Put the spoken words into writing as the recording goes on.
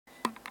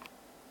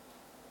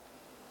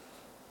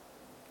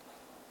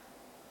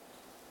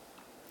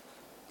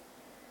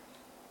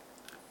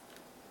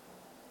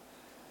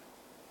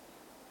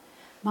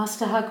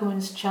Master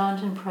Hakuin's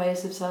chant in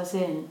praise of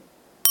Zazen.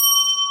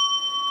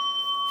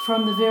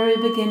 From the very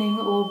beginning,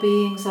 all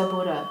beings are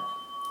Buddha.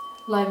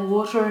 Like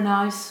water and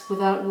ice,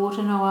 without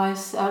water no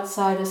ice,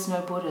 outside us no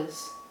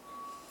Buddhas.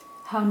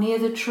 How near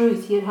the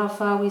truth, yet how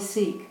far we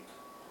seek.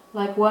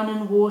 Like one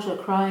in water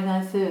crying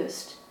I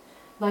thirst.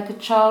 Like a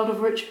child of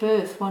rich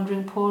birth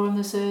wandering poor on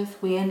this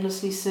earth, we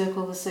endlessly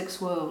circle the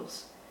six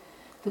worlds.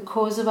 The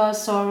cause of our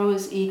sorrow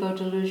is ego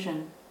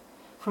delusion.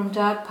 From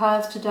dark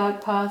path to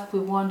dark path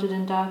we've wandered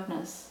in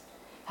darkness.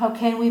 How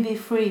can we be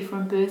free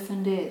from birth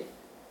and death?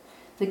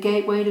 The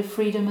gateway to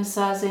freedom is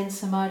Zazen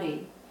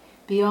Samadhi.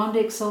 Beyond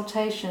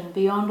exaltation,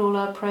 beyond all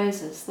our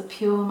praises, the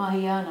pure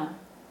Mahayana.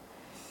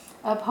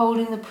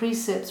 Upholding the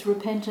precepts,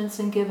 repentance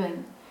and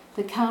giving,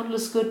 the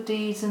countless good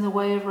deeds in the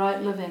way of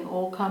right living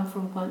all come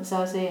from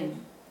Zazen.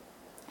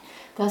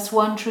 Thus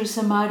one true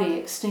Samadhi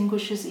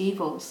extinguishes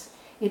evils.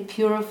 It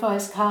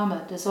purifies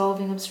karma,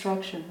 dissolving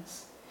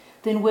obstructions.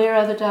 Then where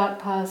are the dark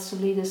paths to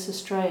lead us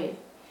astray?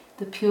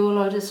 The pure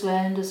lotus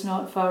land is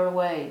not far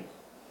away.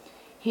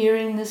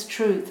 Hearing this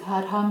truth,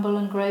 heart humble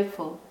and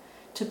grateful,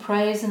 to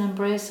praise and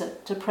embrace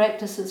it, to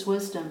practice its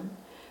wisdom,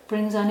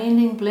 brings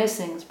unending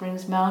blessings,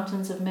 brings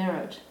mountains of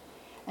merit.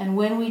 And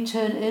when we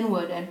turn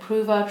inward and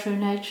prove our true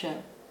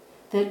nature,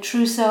 that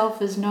true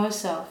self is no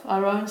self,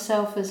 our own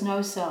self is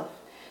no self,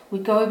 we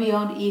go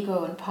beyond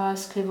ego and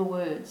past clever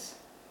words.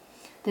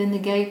 Then the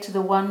gate to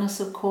the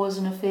oneness of cause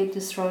and effect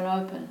is thrown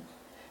open.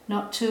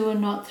 Not two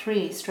and not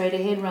three, straight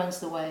ahead runs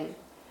the way.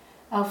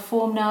 Our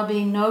form now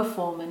being no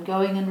form, and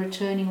going and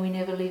returning we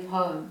never leave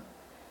home.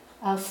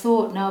 Our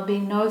thought now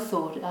being no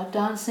thought, our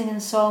dancing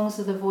and songs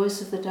are the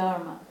voice of the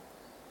Dharma.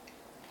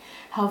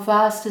 How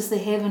vast is the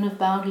heaven of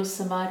boundless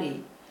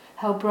Samadhi,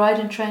 how bright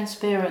and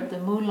transparent the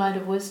moonlight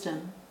of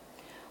wisdom.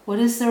 What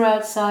is there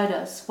outside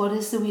us? What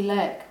is there we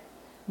lack?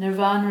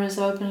 Nirvana is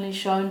openly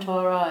shown to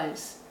our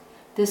eyes.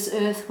 This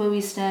earth where we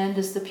stand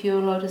is the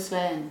pure lotus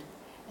land,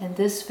 and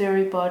this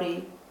very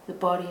body, the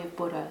body of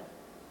Buddha.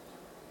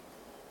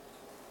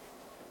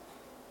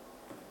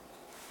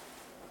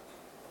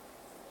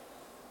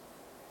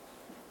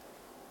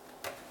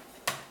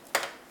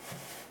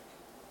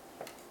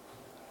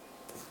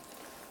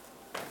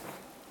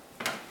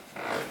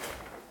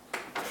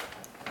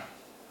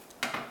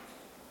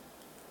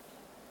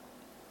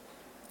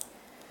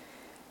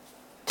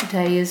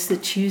 Today is the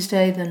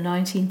Tuesday, the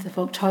 19th of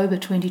October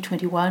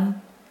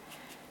 2021,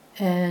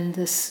 and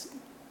this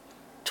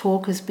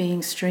talk is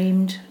being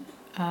streamed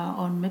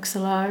on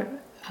Mixlr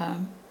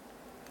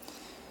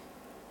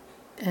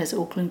as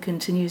Auckland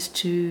continues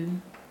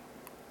to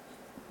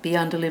be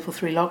under level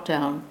 3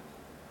 lockdown.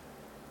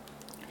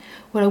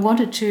 What I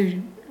wanted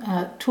to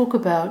talk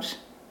about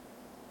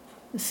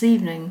this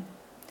evening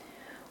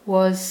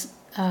was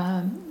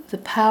the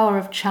power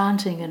of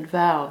chanting and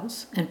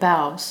bows.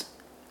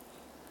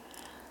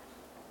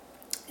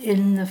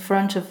 In the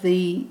front of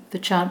the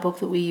chant book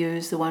that we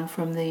use, the one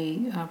from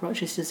the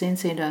Rochester Zen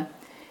Center,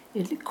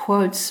 it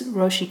quotes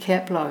Roshi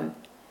Kapleau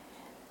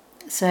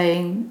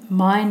saying,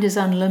 "Mind is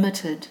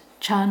unlimited.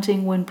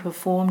 Chanting, when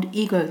performed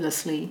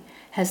egolessly,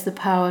 has the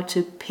power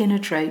to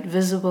penetrate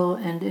visible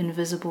and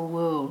invisible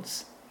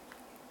worlds."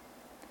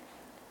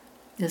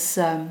 This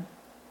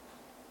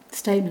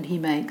statement he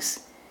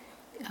makes,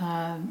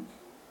 I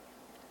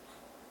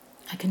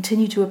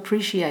continue to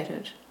appreciate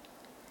it,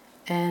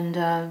 and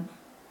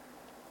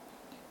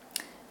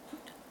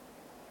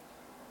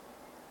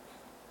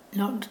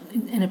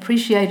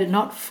appreciate it,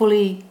 not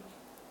fully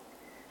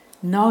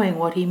knowing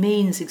what he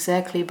means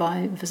exactly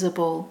by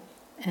visible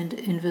and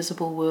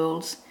invisible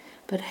worlds,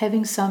 but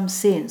having some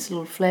sense,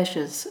 little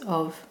flashes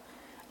of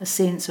a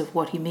sense of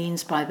what he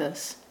means by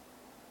this.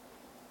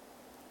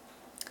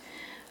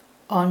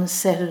 On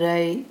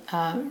Saturday,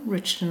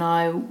 Richard and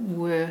I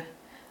were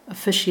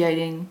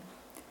officiating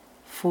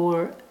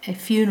for a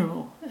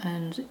funeral,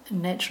 and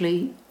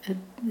naturally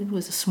it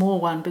was a small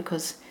one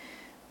because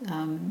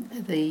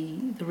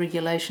the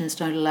regulations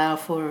don't allow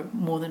for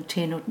more than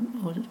 10 or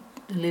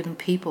 11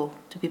 people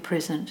to be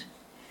present.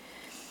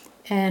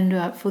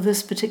 And for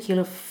this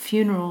particular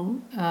funeral,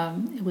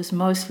 it was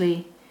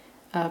mostly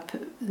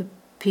the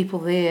people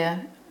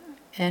there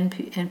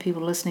and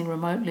people listening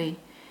remotely.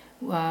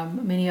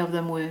 Many of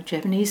them were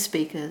Japanese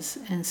speakers,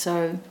 and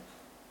so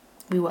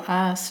we were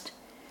asked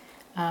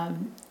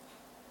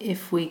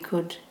if we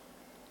could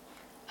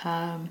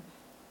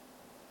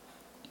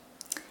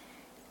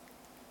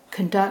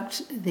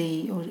conduct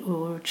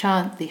or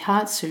chant the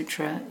Heart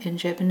Sutra in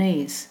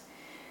Japanese,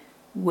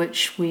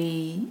 which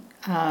we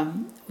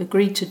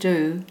agreed to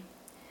do.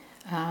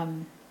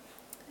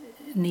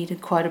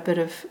 Needed quite a bit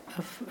of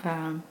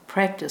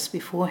practice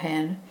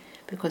beforehand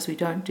because we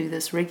don't do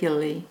this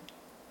regularly.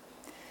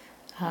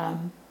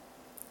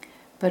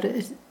 But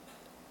it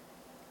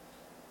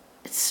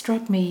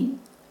struck me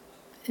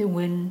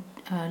when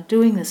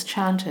doing this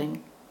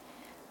chanting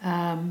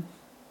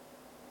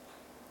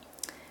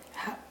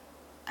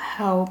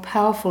how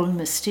powerful and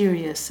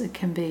mysterious it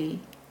can be.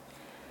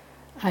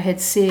 I had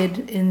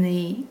said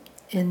in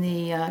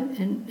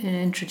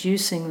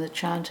introducing the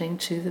chanting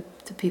to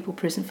the people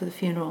present for the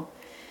funeral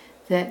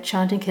that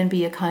chanting can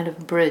be a kind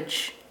of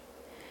bridge,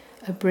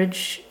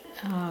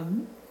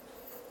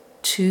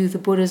 to the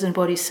Buddhas and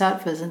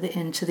Bodhisattvas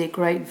and to their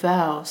great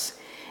vows.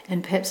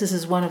 And perhaps this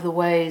is one of the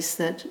ways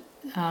that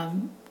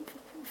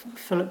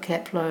Philip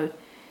Kapleau,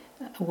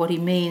 what he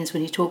means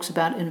when he talks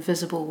about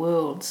invisible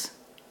worlds.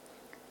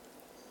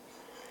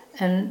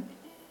 And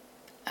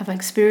I've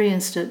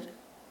experienced it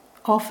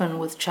often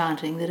with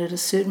chanting, that at a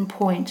certain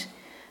point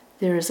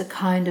there is a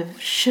kind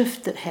of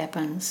shift that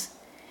happens,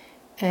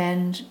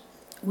 and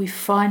we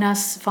find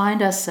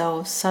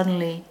ourselves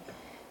suddenly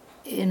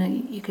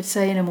you could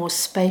say in a more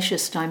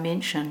spacious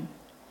dimension,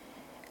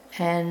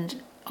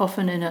 and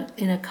often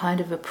in a kind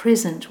of a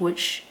present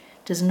which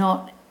does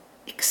not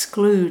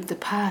exclude the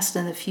past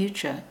and the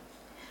future,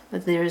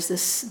 but there is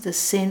this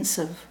sense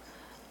of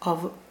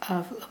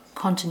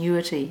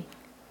continuity.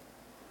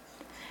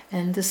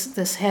 And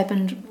this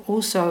happened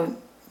also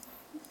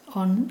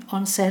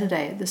on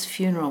Saturday at this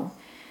funeral.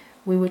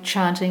 We were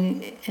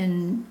chanting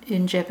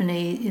in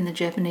Japanese, in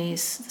the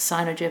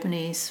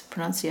Sino-Japanese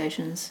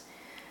pronunciations,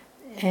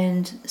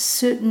 and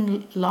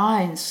certain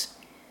lines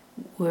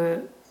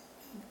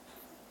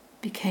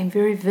became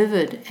very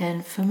vivid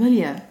and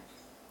familiar,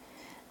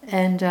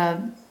 and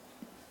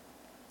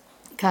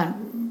can't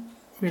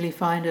really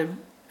find a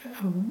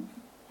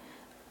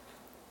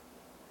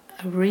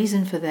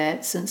reason for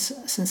that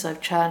since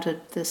I've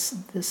chanted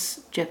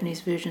this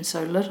Japanese version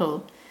so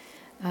little,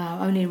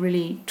 only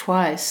really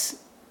twice,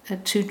 for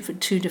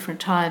two different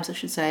times I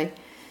should say.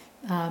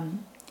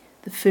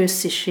 The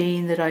first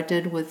sesshin that I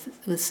did with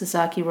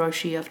Sasaki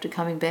Roshi after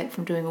coming back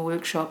from doing a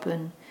workshop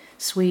in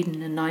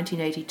Sweden in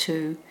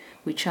 1982,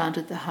 we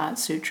chanted the Heart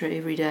Sutra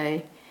every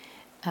day,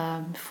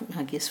 I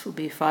guess it would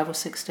be 5 or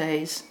 6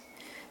 days,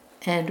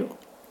 and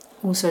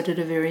also did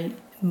a very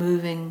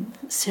moving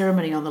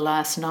ceremony on the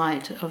last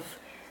night of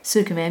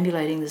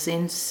circumambulating the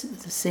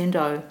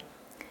Zendo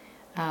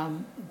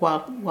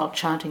while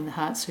chanting the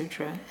Heart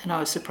Sutra, and I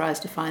was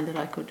surprised to find that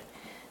I could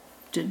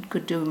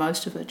do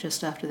most of it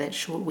just after that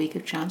short week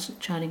of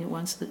chanting it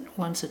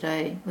once a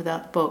day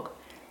without the book.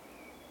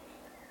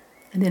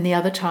 And then the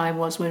other time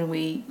was when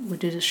we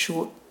did a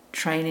short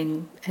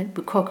training at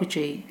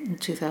Bukokuji in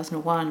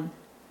 2001,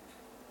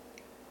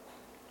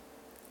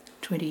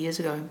 20 years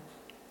ago.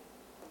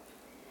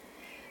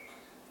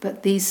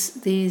 But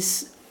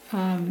these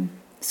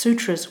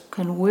sutras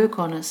can work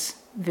on us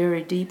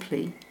very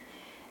deeply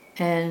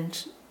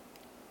and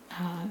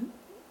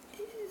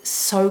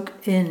soak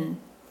in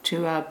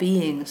to our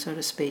being, so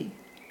to speak.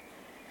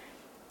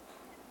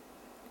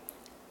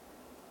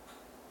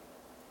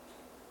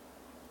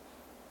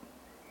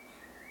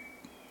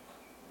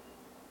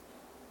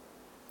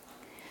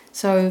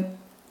 So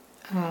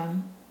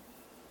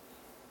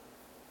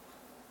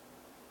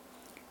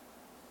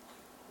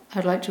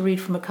I'd like to read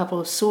from a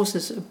couple of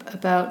sources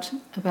about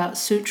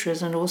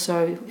sutras, and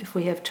also, if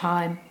we have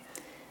time,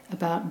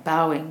 about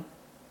bowing.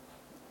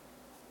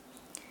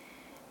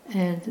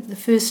 And the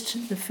first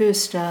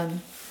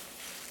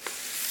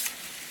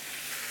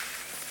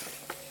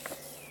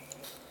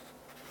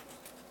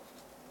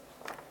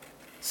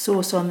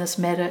source on this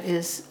matter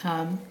is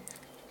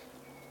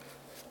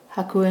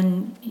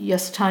Hakuin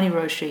Yasutani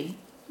Roshi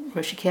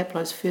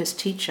Kapleau's first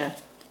teacher,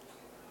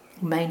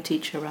 main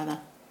teacher rather.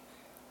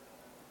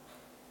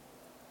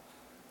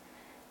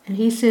 And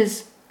he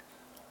says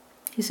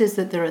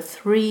that there are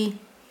 3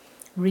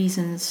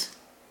 reasons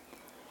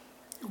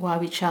why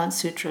we chant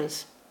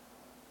sutras.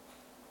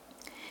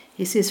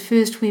 He says,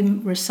 first, we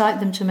recite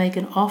them to make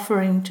an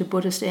offering to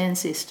Buddhist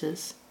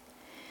ancestors.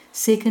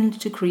 Second,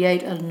 to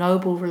create a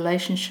noble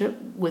relationship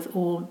with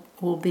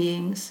all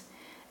beings.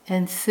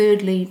 And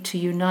thirdly, to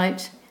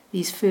unite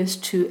these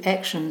first 2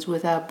 actions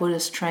with our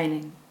Buddhist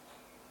training.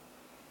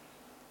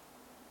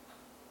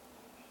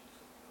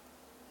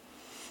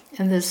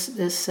 And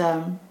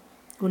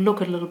we'll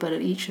look a little bit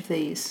at each of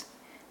these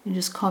and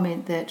just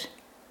comment that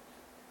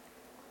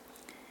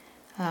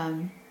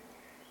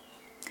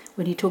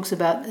when he talks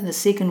about the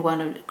second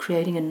one of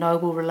creating a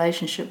noble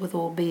relationship with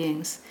all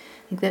beings,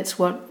 I think that's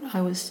what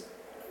I was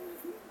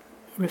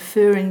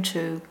referring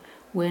to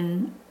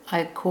when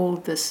I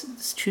called this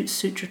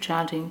sutra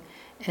chanting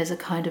as a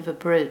kind of a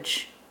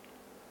bridge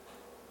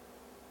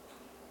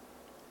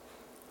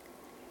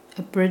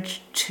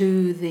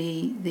to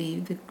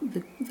the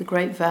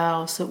great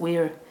vows that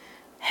we're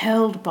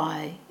held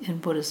by in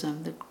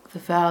Buddhism, the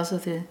vows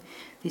of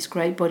these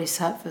great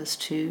bodhisattvas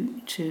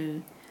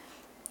to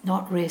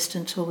not rest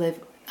until they've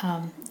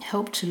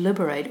helped to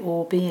liberate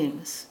all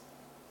beings.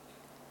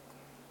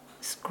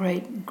 This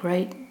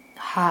great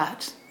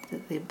heart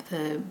that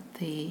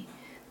the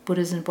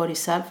Buddhas and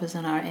bodhisattvas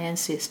and our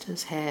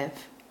ancestors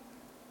have.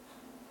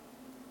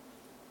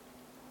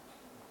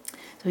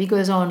 So he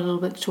goes on a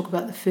little bit to talk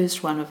about the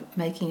first one of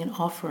making an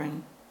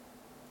offering.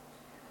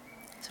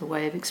 It's a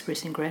way of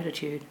expressing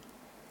gratitude.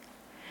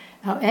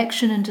 Our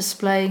action in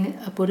displaying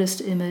a Buddhist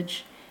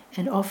image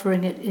and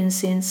offering it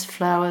incense,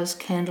 flowers,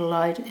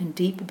 candlelight, and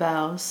deep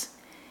bows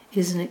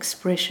is an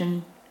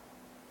expression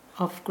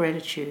of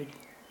gratitude.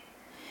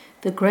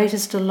 The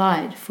greatest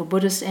delight for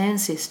Buddhist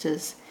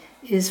ancestors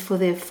is for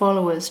their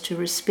followers to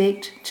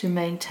respect, to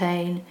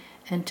maintain,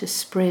 and to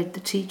spread the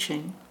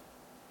teaching.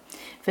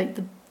 In fact,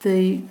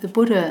 the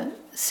Buddha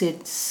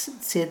said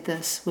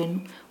this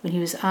when he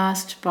was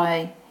asked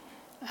by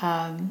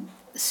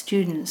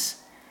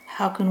students,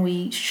 how can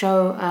we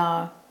show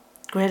our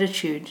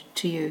gratitude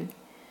to you?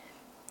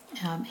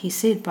 He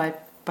said by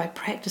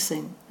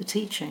practicing the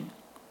teaching.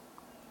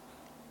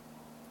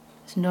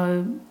 There's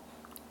no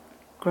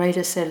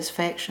greater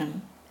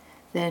satisfaction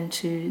than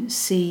to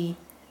see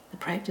the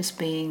practice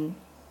being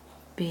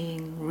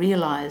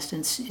realized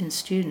in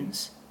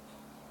students.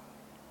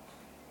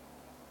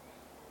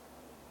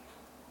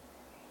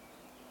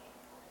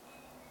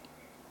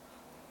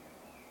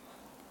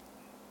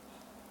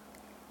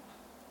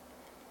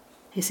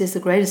 He says the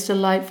greatest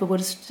delight for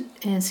Buddhist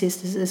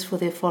ancestors is for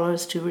their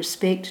followers to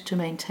respect, to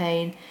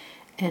maintain,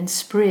 and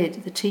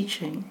spread the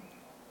teaching.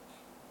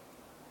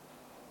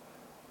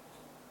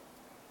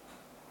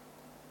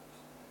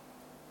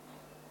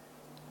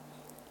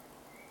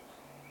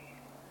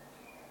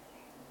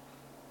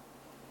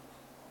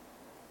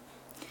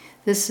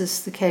 This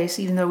is the case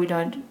even though we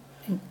don't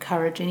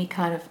encourage any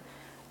kind of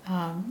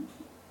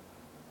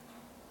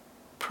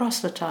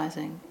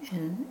proselytizing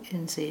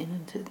in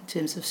Zen in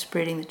terms of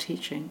spreading the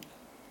teaching.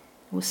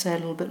 We'll say a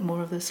little bit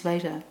more of this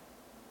later.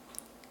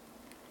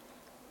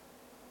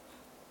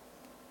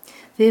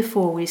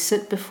 Therefore, we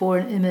sit before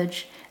an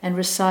image and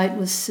recite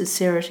with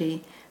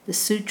sincerity the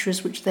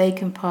sutras which they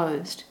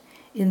composed.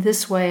 In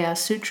this way, our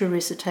sutra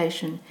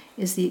recitation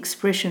is the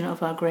expression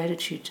of our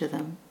gratitude to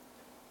them.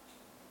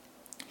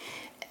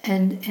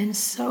 And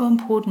so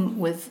important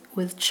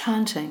with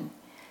chanting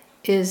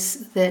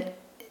is that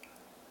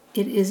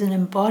it is an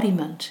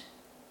embodiment.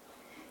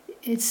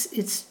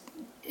 It's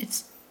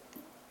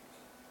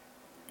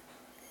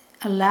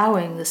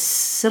allowing the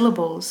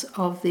syllables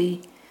of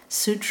the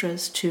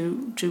sutras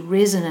to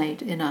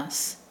resonate in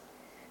us,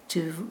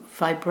 to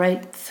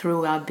vibrate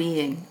through our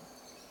being.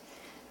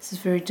 This is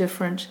very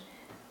different.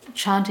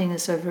 Chanting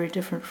is so very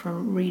different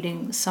from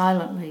reading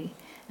silently.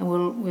 And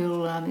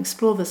we'll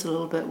explore this a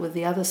little bit with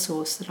the other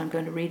source that I'm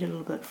going to read a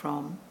little bit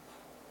from.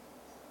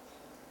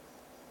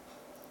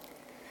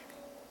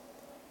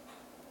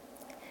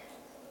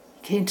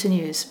 He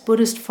continues,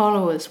 Buddhist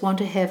followers want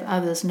to have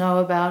others know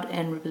about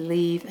and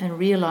believe and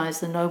realize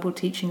the noble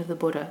teaching of the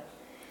Buddha.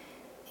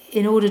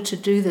 In order to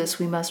do this,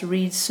 we must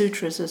read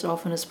sutras as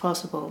often as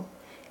possible.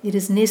 It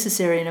is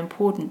necessary and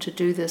important to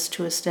do this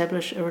to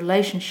establish a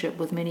relationship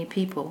with many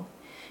people.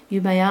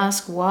 You may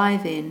ask why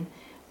then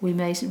we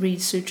may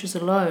read sutras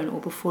alone or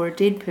before a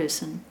dead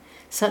person.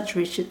 Such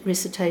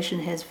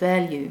recitation has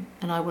value,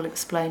 and I will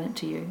explain it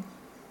to you.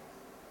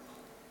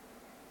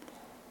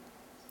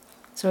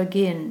 So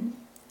again,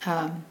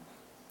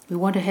 we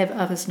want to have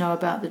others know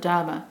about the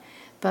Dharma,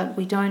 but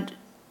we don't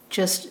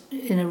just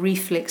in a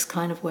reflex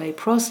kind of way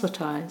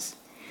proselytize.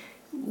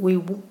 We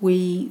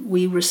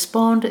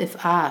respond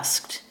if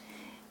asked,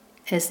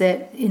 as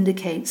that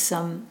indicates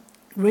some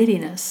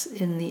readiness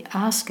in the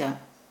asker,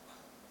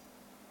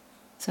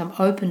 some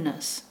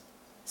openness.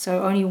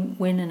 So only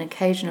when an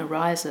occasion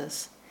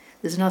arises,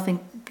 there's nothing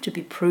to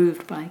be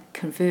proved by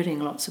converting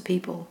lots of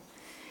people.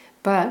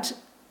 But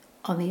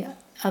on the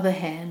other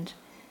hand,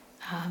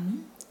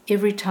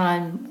 every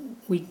time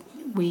we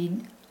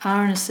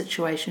are in a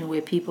situation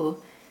where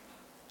people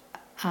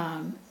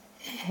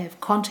have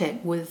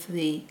contact with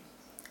the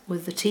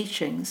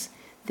teachings,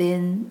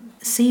 then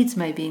seeds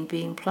may be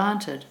being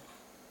planted.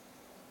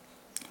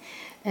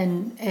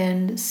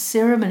 And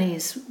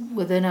ceremonies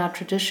within our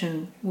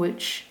tradition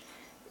which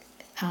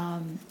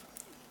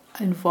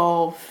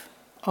involve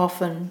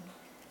often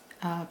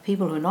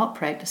people who are not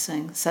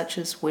practicing, such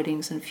as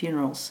weddings and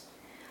funerals,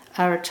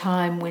 are a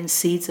time when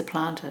seeds are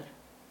planted.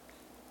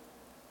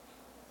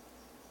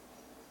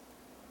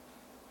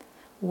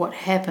 What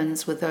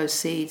happens with those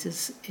seeds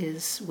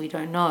is we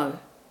don't know.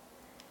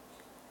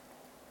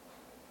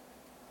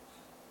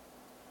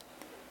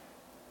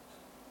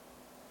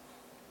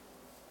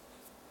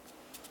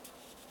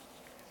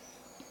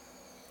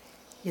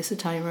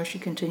 Yasutani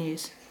Roshi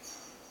continues.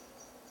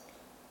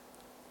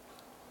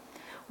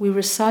 We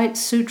recite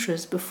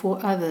sutras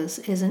before others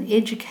as an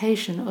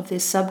education of their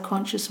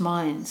subconscious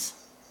minds.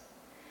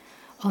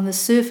 On the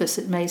surface,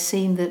 it may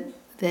seem that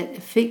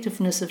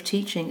effectiveness of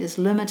teaching is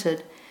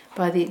limited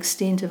by the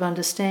extent of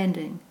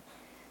understanding.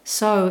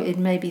 So, it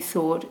may be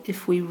thought,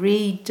 if we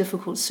read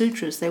difficult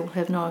sutras, they will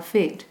have no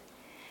effect.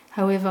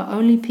 However,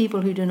 only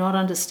people who do not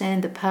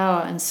understand the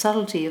power and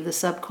subtlety of the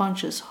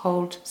subconscious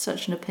hold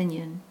such an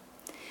opinion.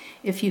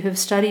 If you have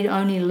studied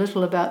only a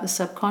little about the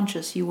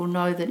subconscious, you will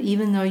know that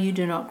even though you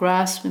do not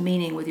grasp the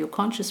meaning with your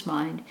conscious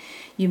mind,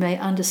 you may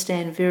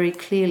understand very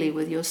clearly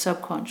with your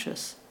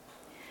subconscious.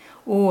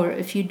 Or,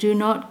 if you do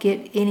not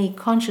get any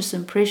conscious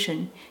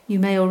impression, you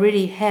may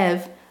already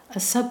have a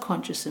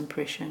subconscious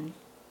impression.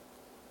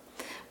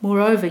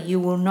 Moreover, you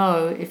will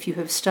know, if you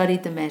have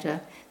studied the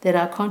matter, that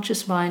our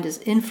conscious mind is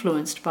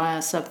influenced by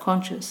our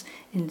subconscious,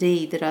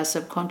 indeed, that our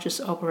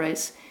subconscious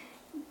operates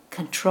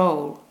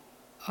control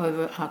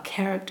over our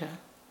character.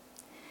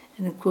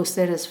 And of course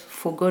that is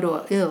for good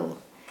or ill.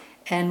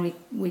 And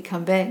we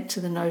come back to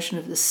the notion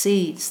of the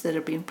seeds that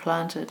have been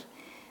planted,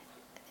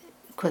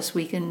 because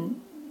we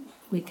can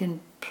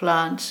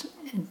plant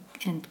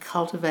and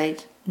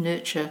cultivate,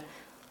 nurture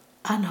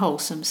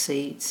unwholesome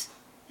seeds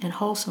and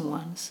wholesome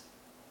ones.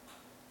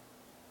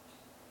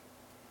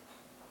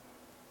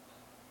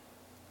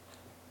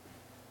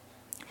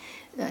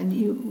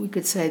 And we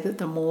could say that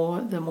the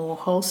more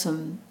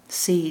wholesome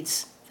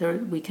seeds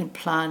we can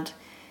plant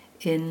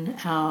in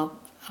our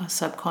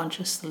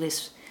subconscious, the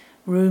less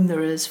room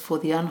there is for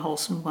the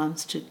unwholesome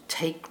ones to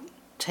take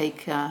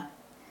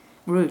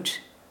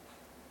root.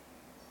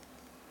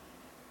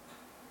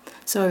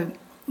 So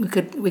we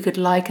could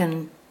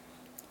liken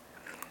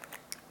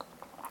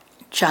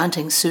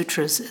chanting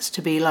sutras as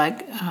to be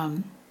like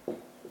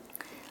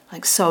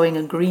sowing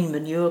a green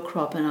manure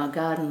crop in our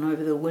garden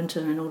over the winter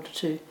in order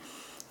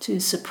to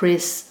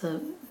suppress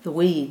the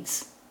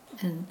weeds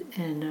and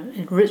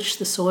enrich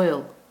the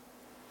soil.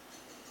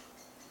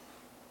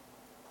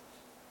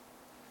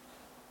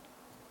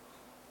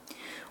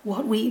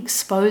 What we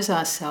expose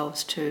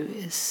ourselves to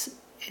is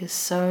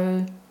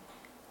so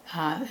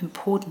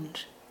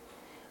important,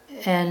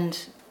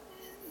 and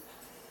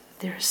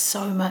there is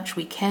so much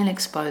we can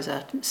expose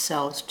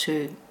ourselves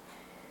to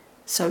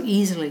so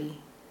easily.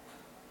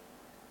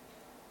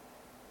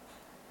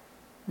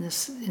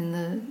 In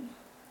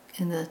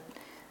the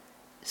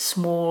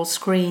small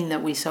screen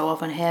that we so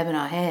often have in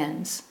our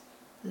hands,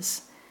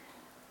 this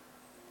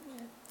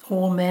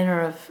all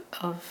manner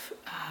of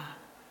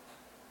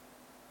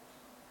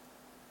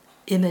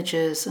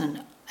images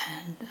and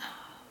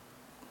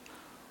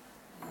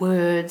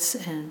words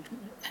and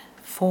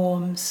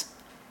forms.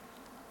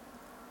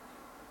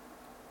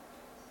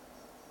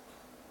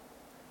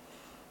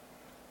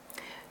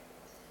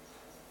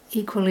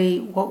 Equally,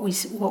 what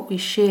we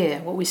share,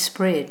 what we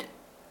spread.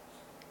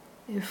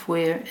 If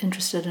we're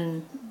interested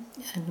in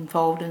and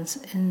involved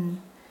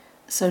in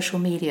social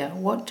media,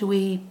 what do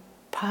we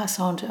pass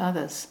on to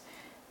others?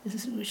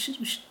 We should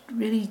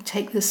really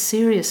take this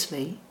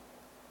seriously.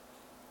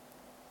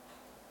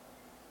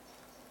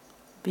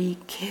 Be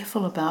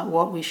careful about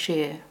what we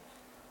share.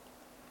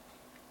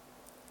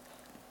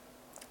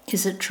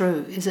 Is it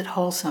true? Is it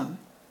wholesome?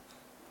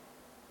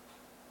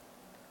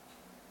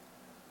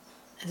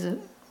 Is it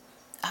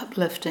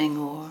uplifting,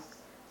 or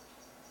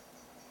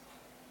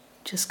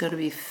just going to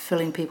be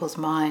filling people's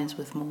minds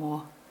with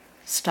more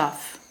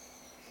stuff?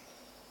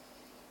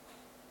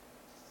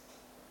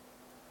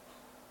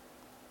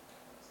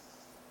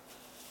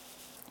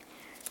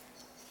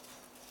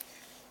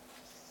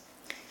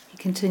 He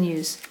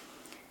continues,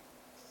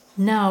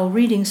 now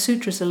reading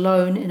sutras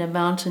alone in a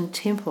mountain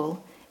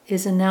temple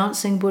is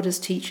announcing Buddha's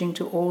teaching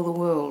to all the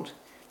world,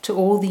 to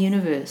all the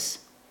universe.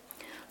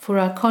 For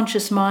our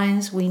conscious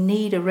minds, we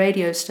need a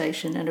radio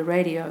station and a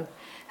radio.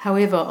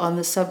 However, on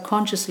the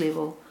subconscious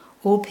level,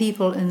 all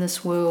people in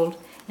this world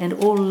and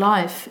all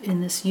life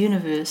in this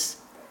universe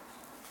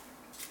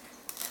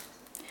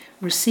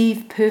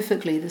receive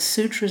perfectly the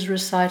sutras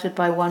recited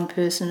by one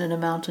person in a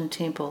mountain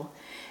temple,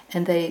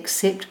 and they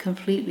accept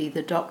completely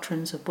the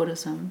doctrines of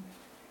Buddhism.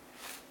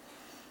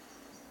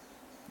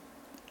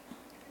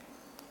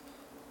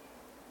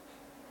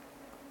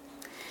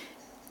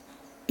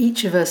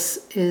 Each of us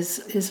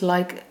is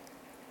like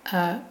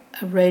a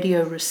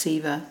radio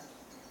receiver,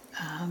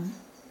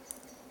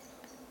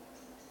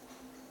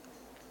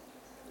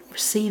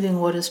 receiving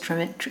what is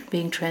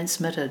being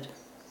transmitted.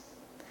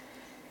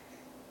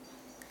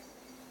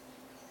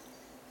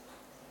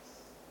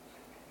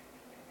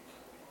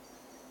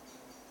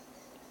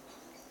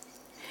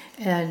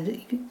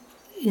 And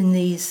in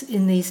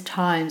these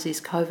times, these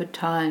COVID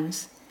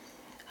times,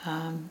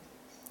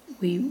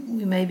 we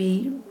may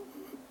be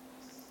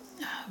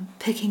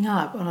picking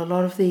up on a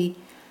lot of the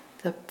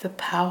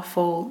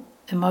powerful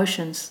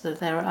emotions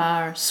that there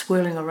are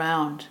swirling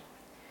around.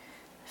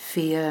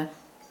 Fear,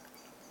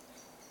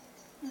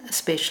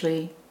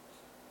 especially,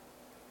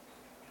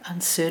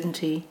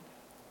 uncertainty,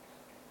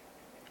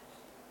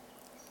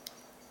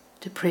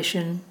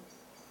 depression.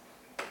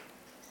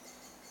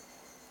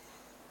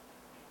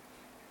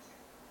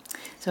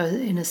 So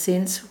in a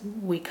sense,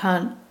 we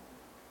can't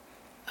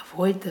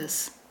avoid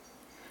this.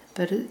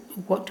 But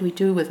what do we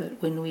do with it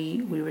when we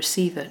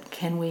receive it?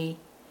 Can we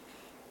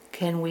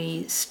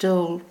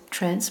still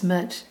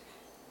transmit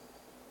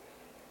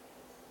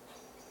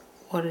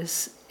what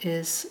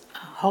is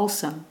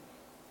wholesome?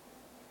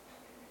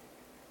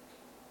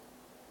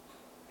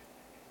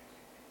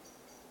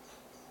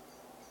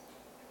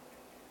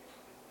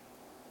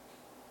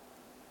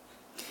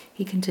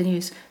 He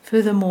continues,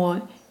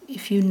 furthermore,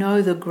 if you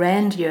know the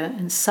grandeur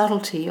and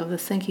subtlety of the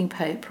thinking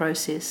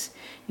process,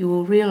 you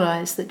will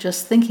realize that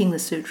just thinking the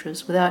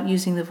sutras without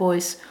using the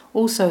voice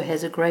also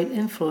has a great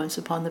influence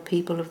upon the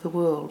people of the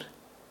world.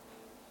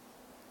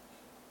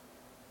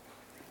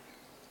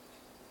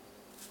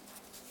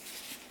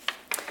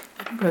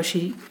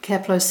 Roshi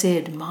Kapleau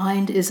said,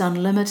 mind is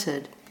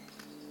unlimited.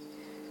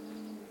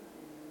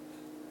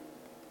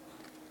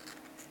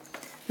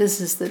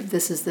 This is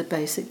the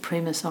basic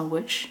premise on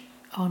which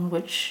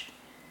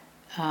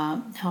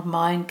how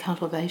mind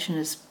cultivation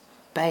is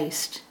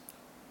based,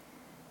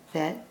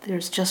 that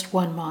there's just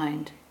one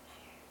mind.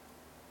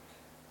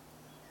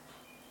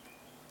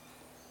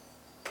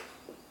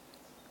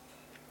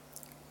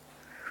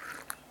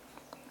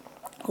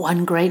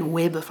 One great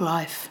web of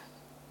life.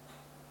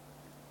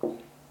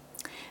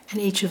 And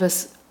each of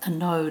us a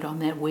node on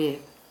that web.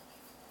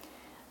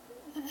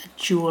 A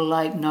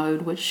jewel-like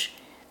node which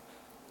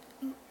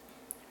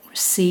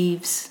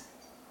receives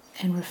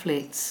and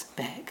reflects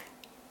back.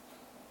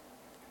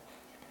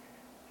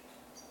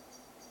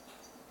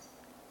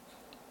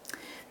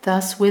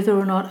 Thus, whether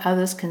or not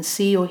others can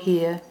see or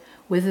hear,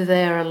 whether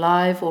they are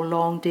alive or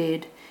long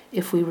dead,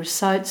 if we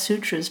recite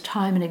sutras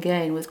time and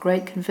again with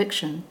great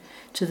conviction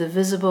to the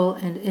visible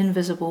and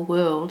invisible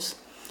worlds,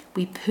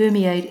 we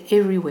permeate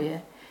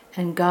everywhere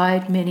and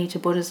guide many to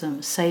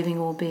Buddhism, saving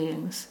all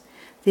beings.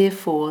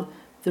 Therefore,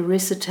 the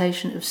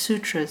recitation of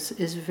sutras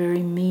is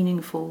very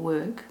meaningful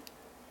work.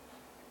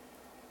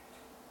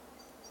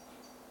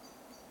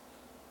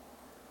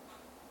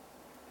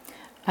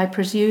 I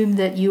presume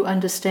that you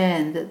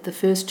understand that the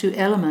first two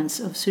elements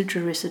of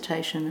sutra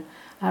recitation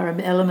are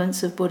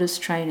elements of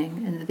Buddhist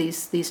training, and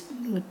these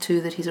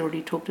two that he's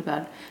already talked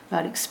about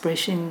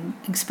expressing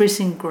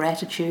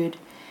gratitude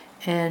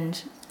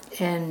and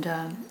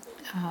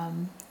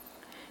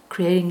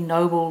creating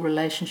noble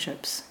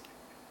relationships.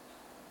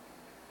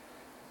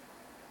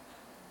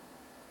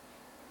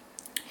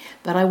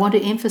 But I want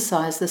to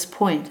emphasize this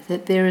point,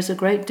 that there is a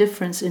great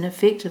difference in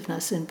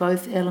effectiveness in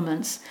both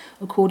elements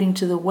according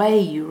to the way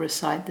you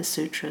recite the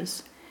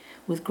sutras,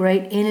 with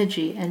great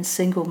energy and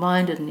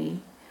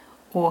single-mindedly,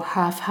 or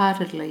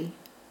half-heartedly.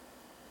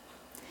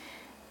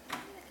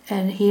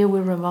 And here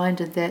we're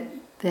reminded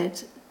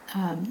that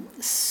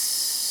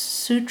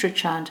sutra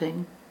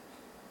chanting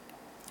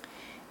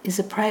is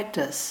a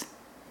practice.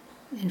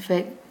 In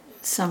fact,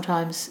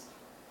 sometimes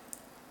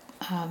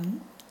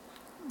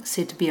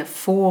said to be a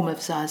form of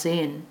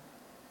zazen,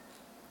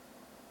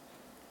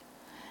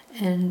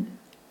 and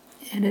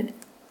it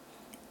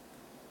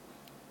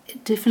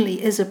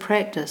definitely is a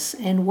practice,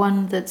 and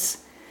one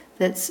that's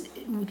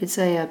we could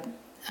say a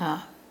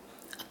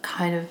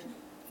kind of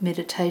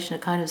meditation, a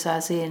kind of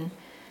zazen,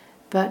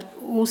 but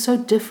also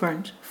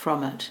different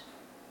from it.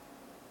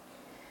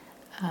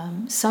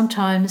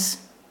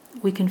 Sometimes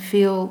we can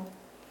feel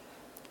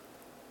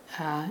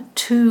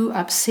too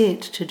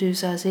upset to do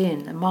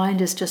zazen. The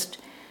mind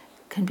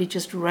can be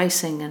just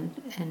racing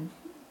and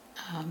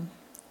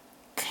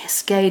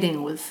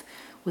cascading with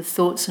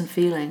thoughts and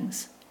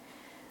feelings.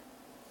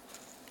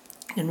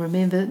 And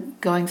remember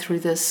going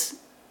through this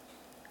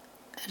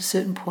at a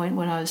certain point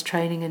when I was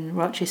training in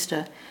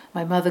Rochester.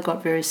 My mother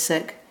got very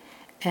sick,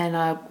 and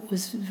I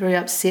was very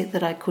upset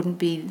that I couldn't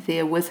be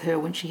there with her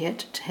when she had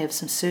to have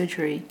some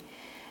surgery.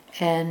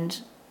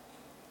 And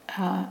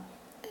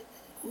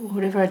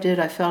whatever I did,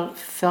 I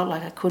felt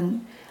like I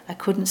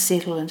couldn't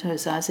settle into a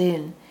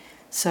zazen.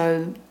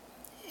 So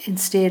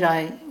instead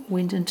I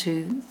went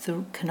into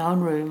the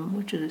Kanon room,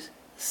 which is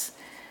this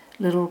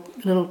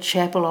little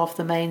chapel off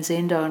the main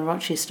Zendo in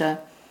Rochester,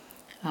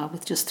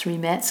 with just 3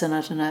 mats in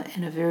it,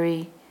 and a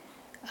very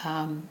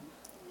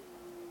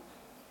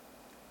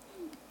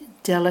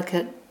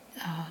delicate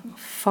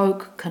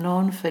folk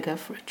Kanon figure,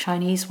 for a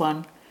Chinese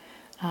one,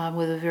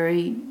 with a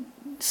very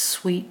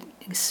sweet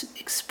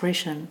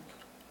expression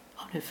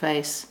on her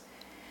face.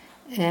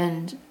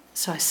 And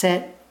so I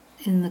sat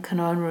in the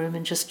Kanon room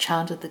and just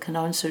chanted the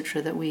Kanon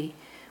Sutra that we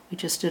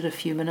just did a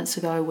few minutes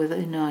ago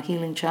in our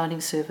healing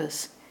chanting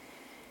service.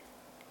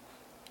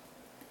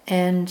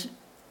 And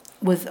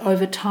with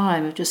over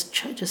time of just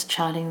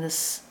chanting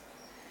these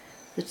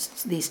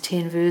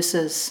 10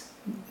 verses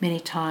many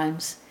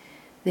times,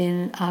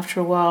 then after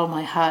a while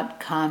my heart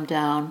calmed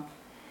down,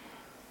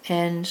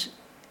 and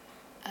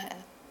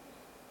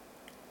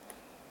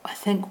I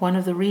think one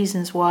of the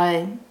reasons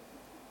why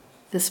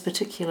this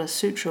particular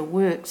sutra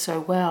worked so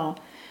well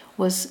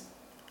was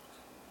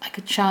I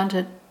could chant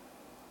it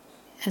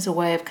as a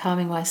way of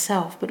calming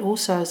myself, but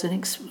also as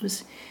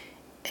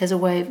a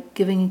way of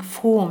giving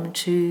form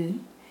to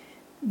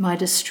my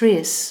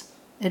distress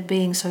at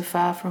being so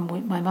far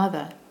from my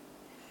mother.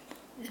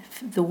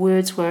 The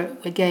words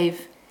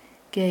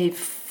gave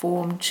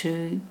form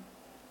to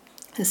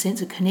the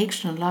sense of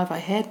connection and love I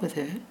had with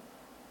her.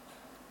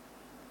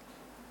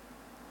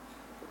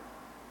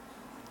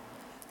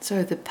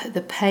 So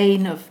the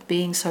pain of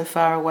being so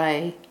far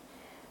away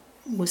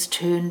was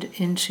turned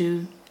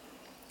into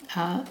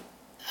a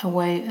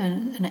way,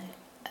 an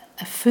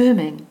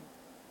affirming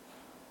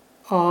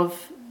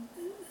of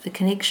the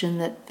connection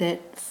that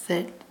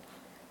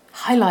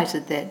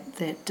highlighted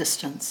that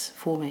distance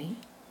for me.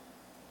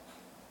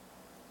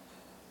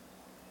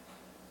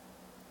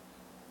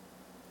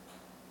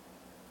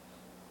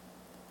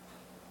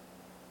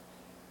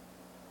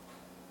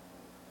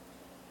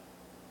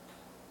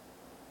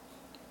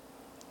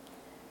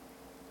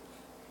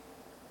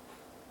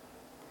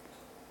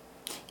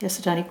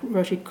 Yasadani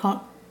Roshi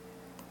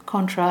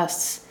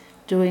contrasts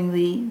doing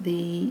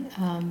the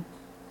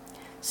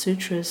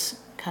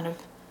sutras kind of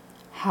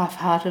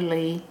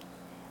half-heartedly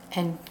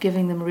and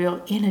giving them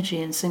real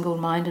energy and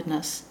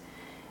single-mindedness.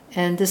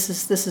 And this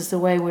is the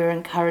way we're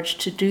encouraged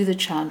to do the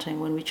chanting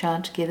when we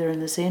chant together in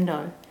the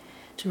Zendo,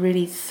 to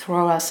really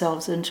throw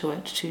ourselves into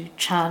it, to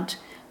chant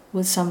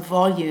with some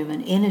volume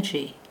and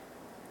energy.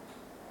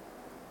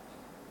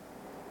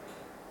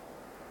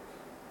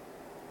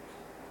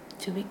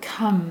 To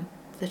become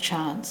the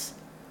chants.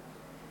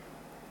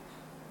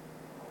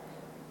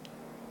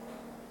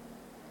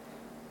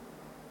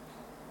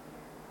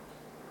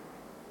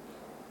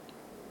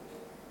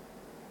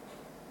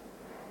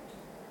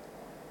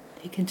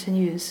 He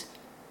continues.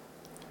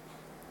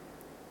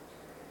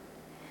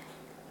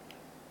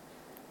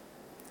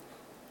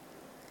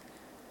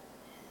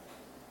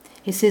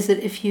 He says that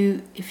if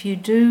you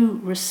do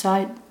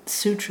recite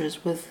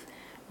sutras with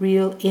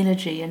real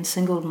energy and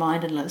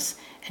single-mindedness,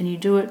 and you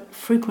do it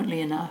frequently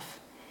enough,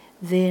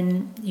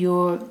 then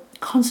your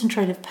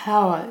concentrative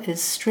power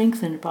is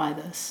strengthened by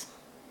this.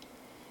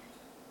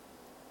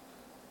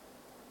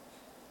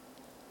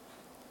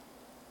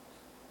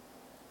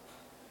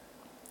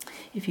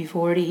 If you've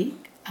already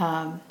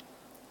had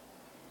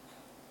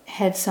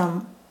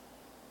some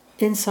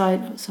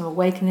insight, some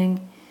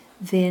awakening,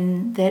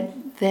 then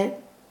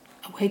that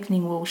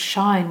awakening will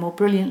shine more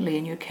brilliantly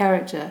in your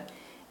character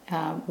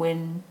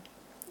when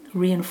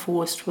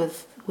reinforced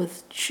with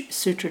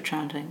sutra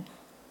chanting.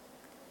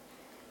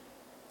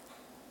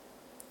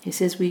 He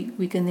says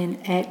we can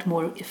then act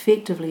more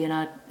effectively in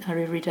our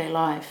everyday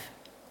life.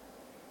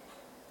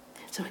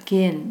 So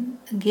again,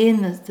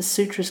 the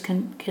sutras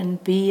can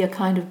be a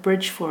kind of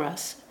bridge for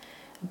us,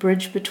 a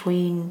bridge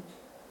between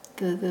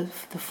the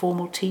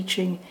formal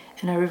teaching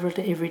and our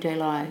everyday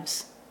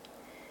lives.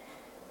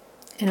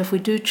 And if we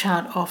do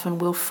chant often,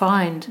 we'll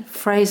find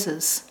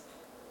phrases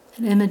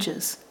and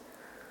images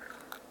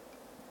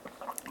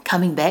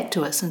coming back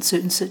to us in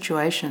certain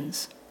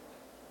situations.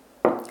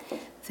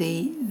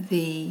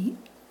 The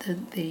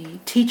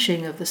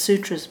teaching of the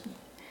sutras,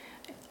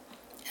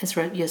 as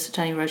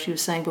Yasutani Roshi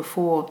was saying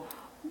before,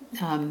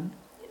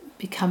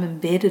 become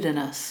embedded in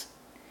us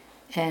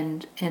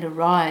and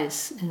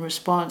arise in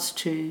response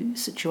to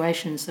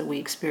situations that we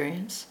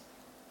experience.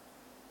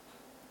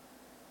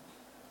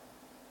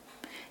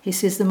 He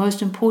says the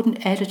most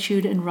important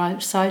attitude in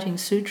reciting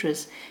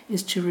sutras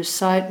is to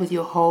recite with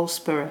your whole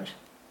spirit.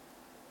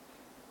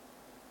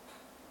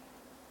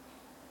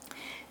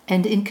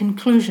 And in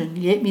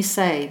conclusion, let me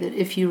say that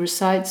if you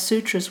recite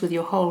sutras with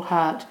your whole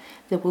heart,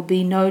 there will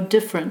be no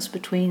difference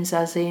between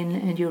zazen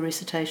and your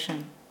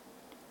recitation.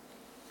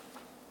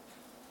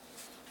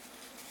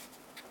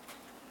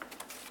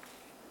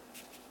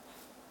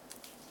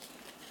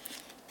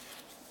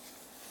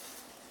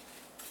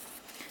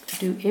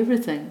 To do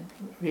everything,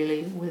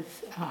 really,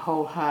 with our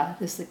whole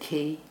heart is the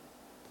key.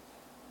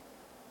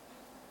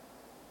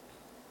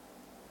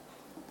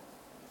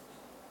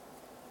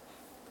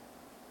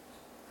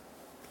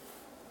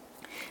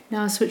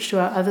 Now I switch to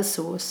our other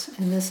source,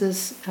 and this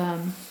is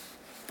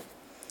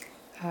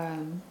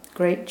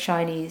great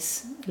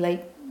Chinese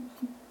late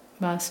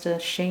master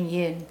Sheng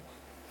Yin.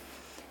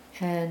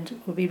 And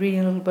we'll be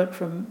reading a little bit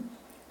from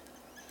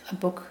a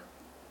book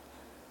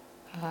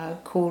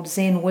called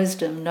Zen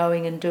Wisdom,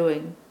 Knowing and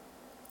Doing,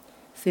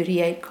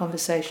 38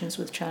 Conversations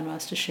with Chan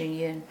Master Sheng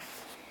Yin.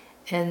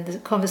 And the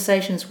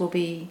conversations we'll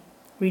be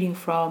reading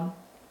from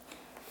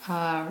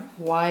are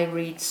Why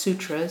Read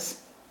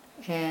Sutras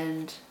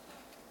and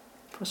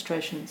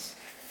Prostrations.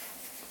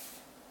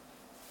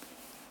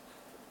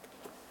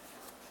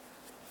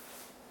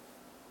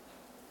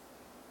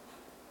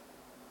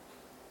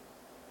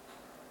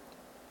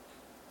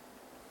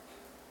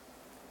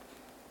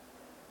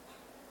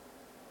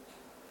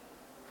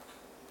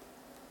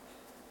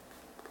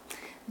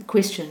 The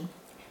question: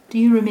 do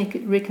you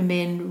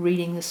recommend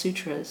reading the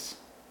sutras?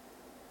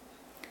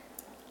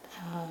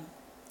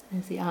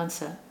 Is the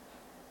answer.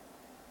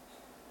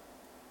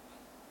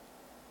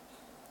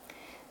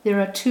 There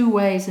are two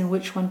ways in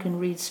which one can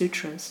read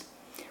sutras.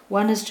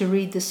 One is to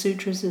read the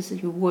sutras as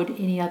you would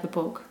any other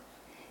book.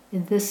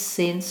 In this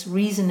sense,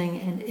 reasoning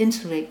and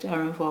intellect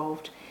are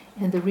involved,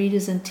 and the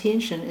reader's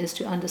intention is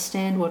to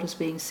understand what is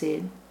being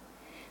said.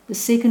 The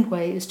second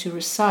way is to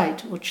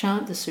recite or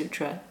chant the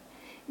sutra.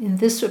 In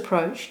this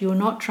approach, you are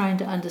not trying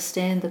to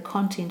understand the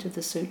content of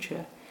the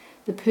sutra.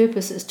 The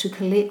purpose is to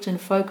collect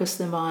and focus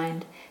the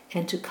mind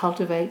and to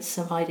cultivate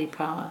samadhi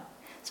power.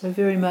 So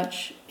very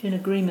much in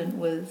agreement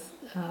with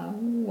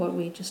what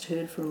we just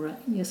heard from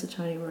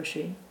Yasutani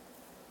Roshi.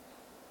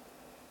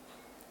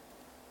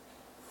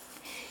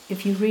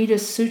 If you read a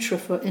sutra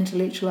for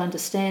intellectual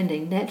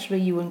understanding,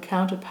 naturally you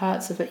encounter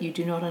parts of it you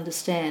do not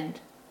understand.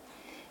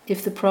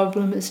 If the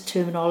problem is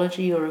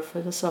terminology or a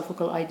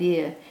philosophical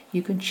idea,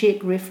 you can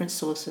check reference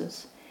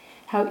sources.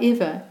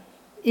 However,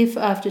 if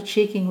after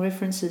checking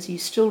references you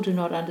still do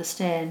not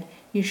understand,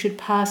 you should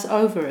pass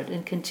over it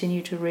and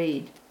continue to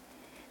read.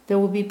 There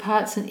will be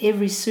parts in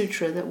every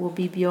sutra that will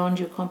be beyond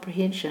your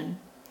comprehension.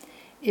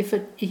 If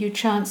you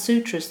chant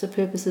sutras, the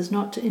purpose is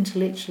not to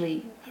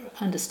intellectually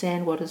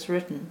understand what is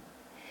written.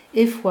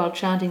 If, while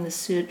chanting the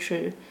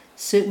sutra,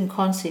 certain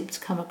concepts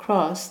come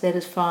across, that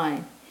is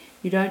fine.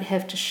 You don't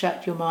have to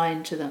shut your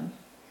mind to them.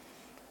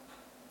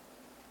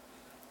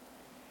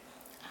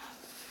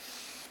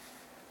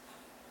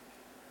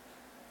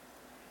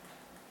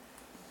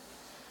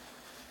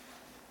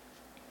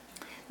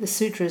 The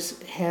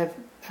sutras have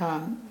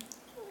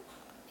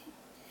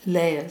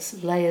layers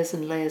and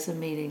layers of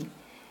meaning,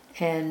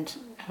 and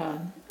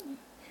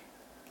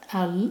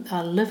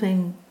are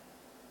living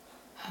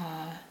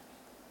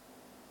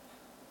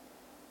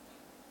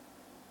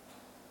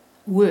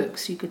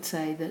works, you could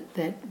say,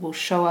 that will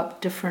show up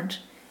different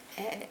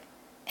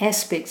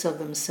aspects of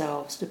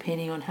themselves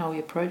depending on how we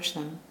approach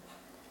them.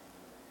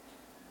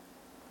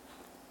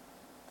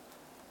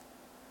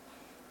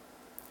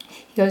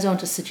 He goes on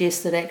to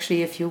suggest that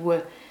actually if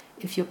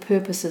your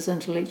purpose is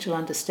intellectual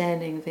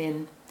understanding,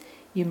 then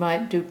you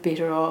might be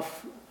better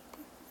off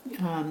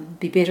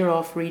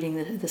reading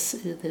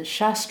the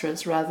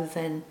Shastras rather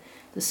than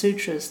the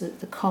Sutras,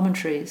 the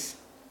commentaries.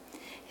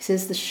 He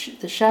says the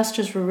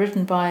Shastras were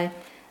written by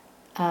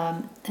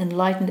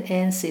enlightened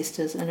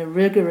ancestors in a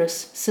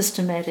rigorous,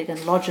 systematic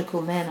and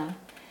logical manner.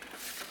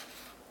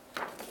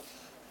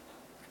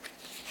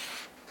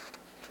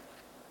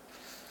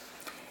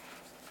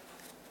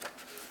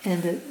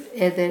 And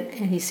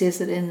he says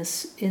that in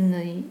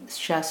the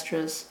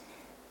Shastras,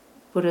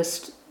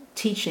 Buddhist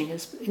teaching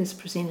is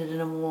presented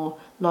in a more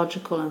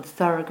logical and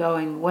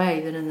thoroughgoing way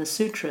than in the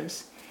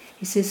Sutras.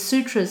 He says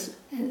Sutras,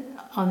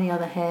 on the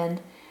other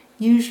hand,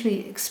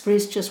 usually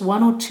express just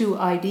one or two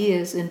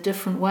ideas in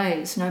different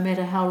ways, no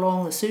matter how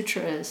long the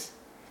sutra is.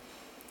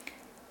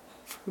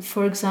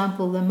 For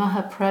example, the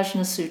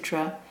Mahaprajna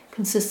Sutra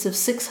consists of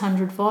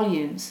 600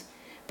 volumes,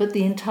 but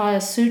the entire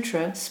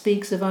sutra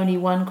speaks of only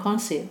one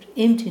concept,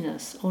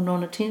 emptiness or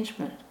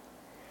non-attachment.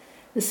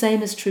 The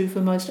same is true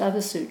for most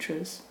other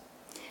sutras.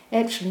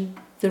 Actually,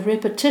 the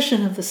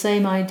repetition of the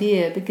same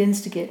idea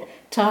begins to get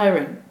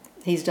tiring.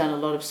 He's done a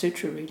lot of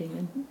sutra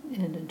reading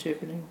and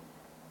interpreting.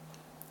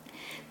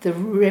 The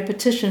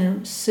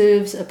repetition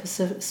serves a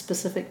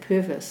specific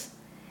purpose.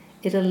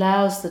 It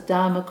allows the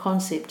Dharma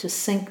concept to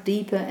sink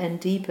deeper and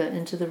deeper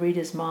into the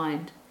reader's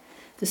mind.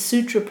 The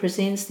sutra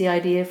presents the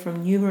idea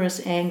from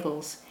numerous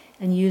angles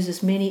and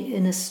uses many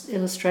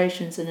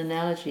illustrations and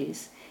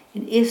analogies.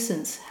 In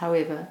essence,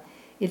 however,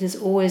 it is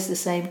always the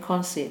same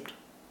concept.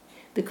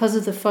 Because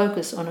of the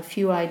focus on a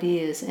few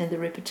ideas and the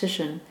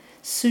repetition,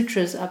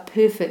 sutras are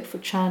perfect for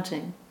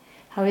chanting.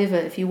 However,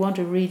 if you want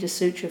to read a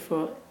sutra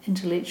for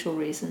intellectual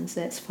reasons,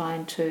 that's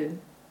fine too.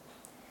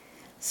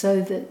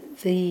 So that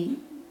the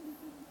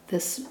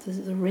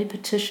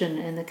repetition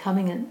and the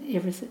coming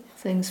at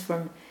things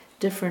from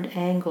different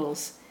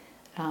angles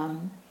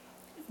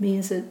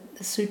means that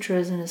the sutra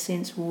is, in a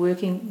sense,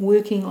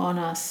 working on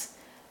us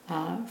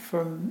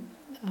from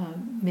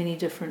many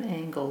different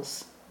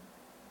angles.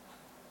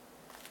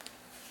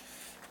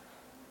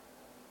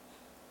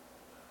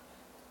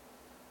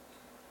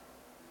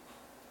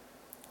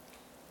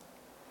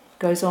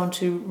 Goes on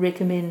to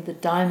recommend the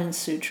Diamond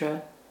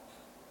Sutra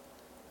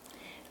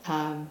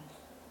and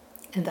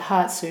the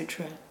Heart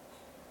Sutra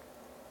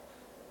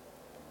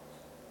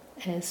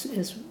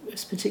as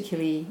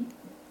particularly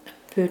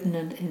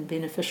pertinent and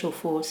beneficial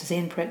for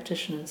Zen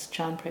practitioners,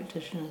 Chan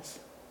practitioners.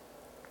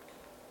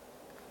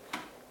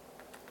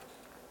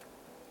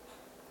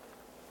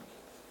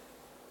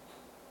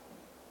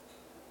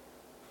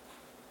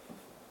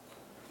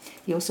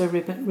 He also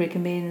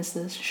recommends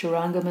the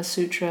Shurangama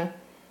Sutra,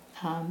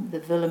 the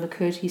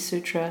Vilamakirti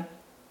Sutra.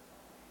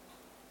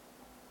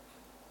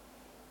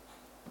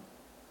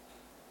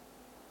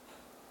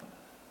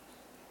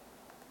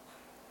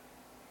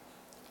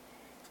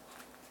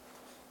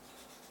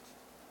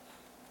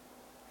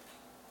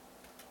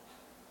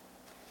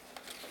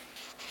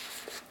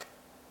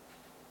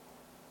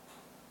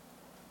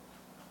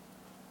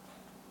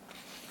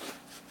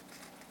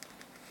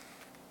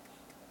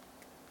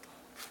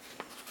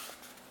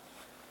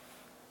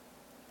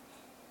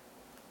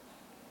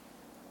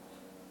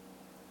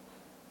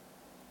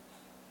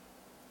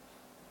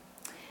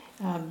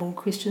 More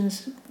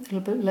questions a little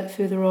bit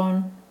further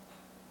on.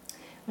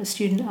 A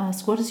student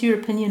asked, what is your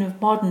opinion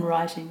of modern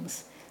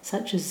writings,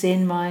 such as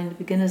Zen Mind,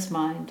 Beginner's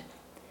Mind?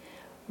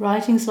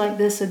 Writings like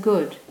this are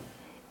good.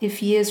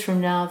 If years from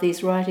now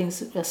these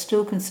writings are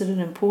still considered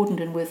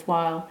important and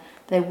worthwhile,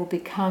 they will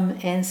become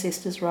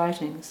ancestors'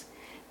 writings.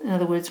 In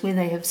other words, when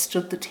they have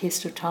stood the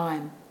test of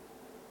time.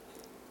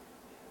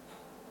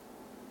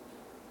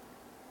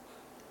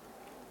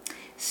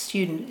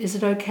 Student, is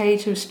it okay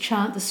to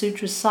chant the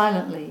sutras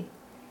silently?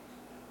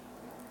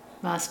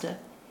 Master,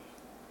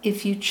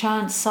 if you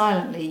chant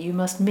silently, you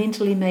must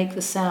mentally make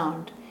the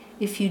sound.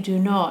 If you do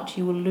not,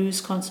 you will lose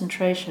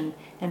concentration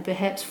and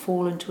perhaps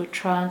fall into a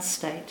trance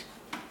state.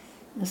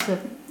 That's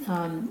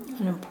an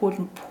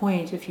important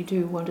point if you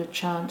do want to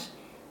chant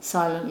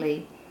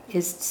silently,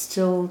 is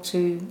still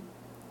to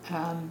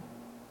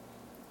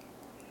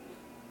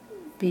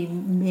be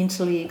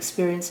mentally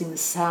experiencing the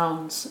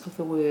sounds of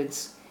the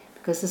words,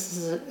 because this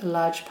is a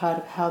large part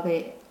of how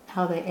they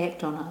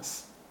act on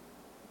us.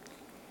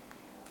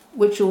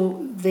 Which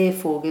all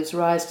therefore gives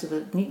rise to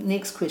the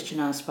next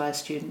question asked by a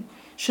student.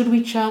 Should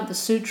we chant the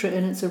sutra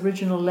in its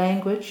original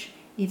language,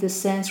 either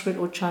Sanskrit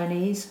or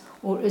Chinese,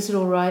 or is it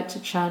all right to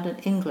chant in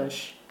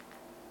English?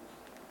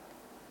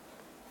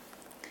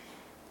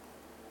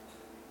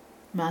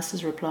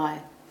 Master's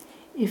reply: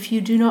 if you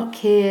do not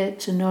care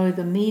to know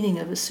the meaning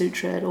of a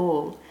sutra at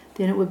all,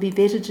 then it would be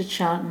better to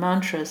chant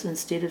mantras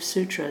instead of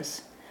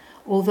sutras.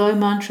 Although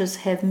mantras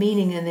have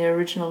meaning in their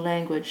original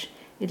language,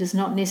 it is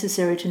not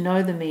necessary to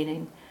know the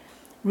meaning.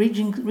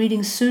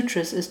 Reading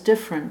sutras is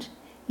different.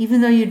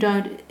 Even though you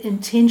don't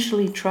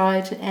intentionally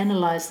try to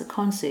analyze the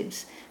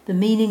concepts, the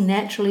meaning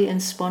naturally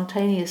and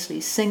spontaneously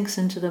sinks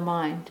into the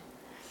mind.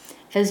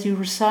 As you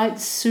recite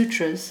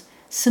sutras,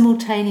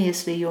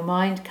 simultaneously your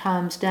mind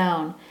calms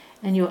down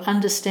and your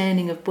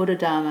understanding of Buddha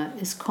Dharma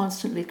is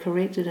constantly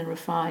corrected and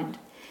refined.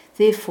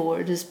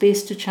 Therefore, it is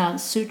best to chant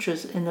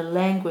sutras in the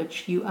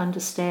language you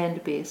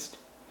understand best.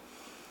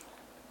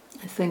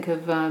 I think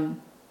of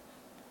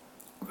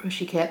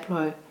Roshi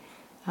Kapleau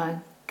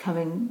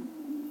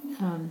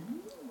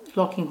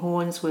locking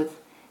horns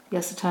with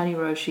Yasutani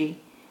Roshi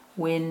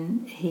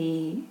when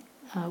he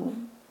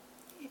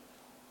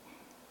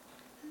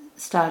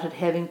started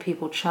having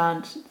people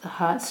chant the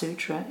Heart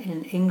Sutra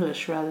in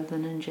English rather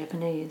than in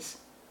Japanese.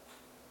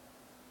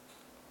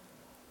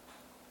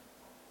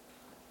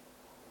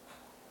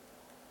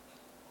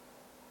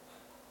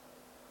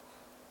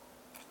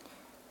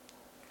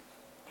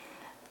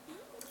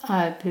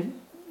 I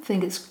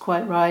think it's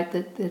quite right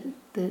that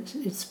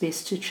it's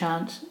best to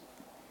chant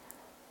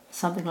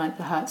something like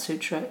the Heart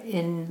Sutra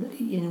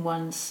in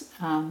one's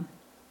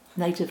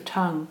native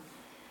tongue,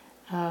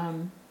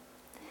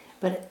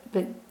 but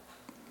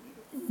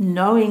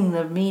knowing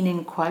the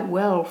meaning quite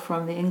well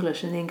from the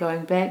English and then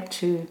going back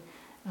to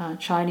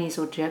Chinese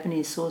or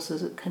Japanese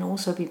sources, it can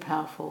also be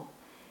powerful,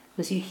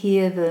 because you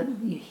hear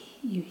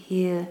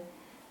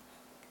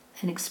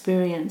and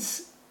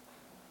experience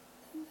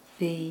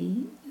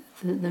the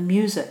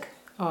music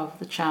of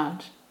the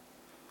chant,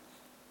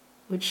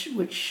 which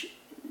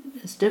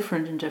is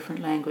different in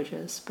different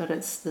languages, but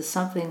there's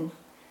something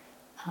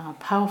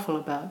powerful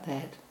about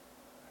that.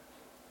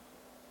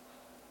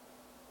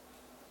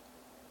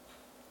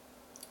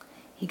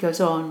 He goes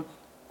on.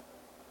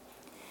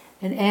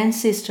 An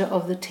ancestor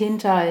of the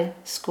Tentai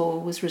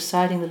school was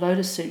reciting the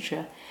Lotus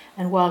Sutra,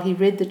 and while he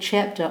read the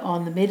chapter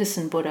on the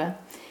medicine Buddha,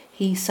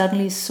 he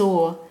suddenly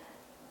saw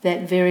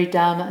that very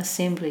Dharma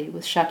assembly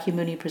with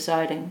Shakyamuni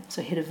presiding.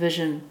 So he had a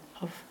vision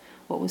of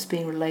what was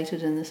being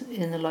related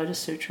in the Lotus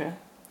Sutra.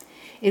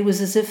 It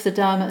was as if the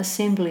Dharma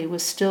assembly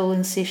was still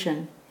in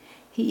session.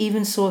 He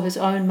even saw his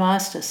own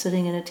master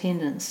sitting in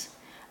attendance.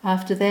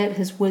 After that,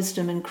 his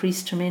wisdom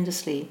increased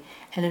tremendously,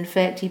 and in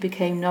fact he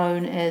became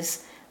known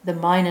as the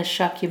minor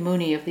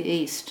Shakyamuni of the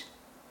East.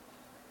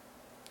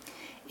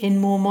 In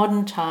more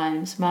modern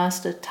times,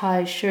 Master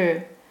Tai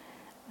Shi,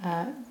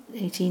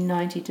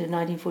 1890 to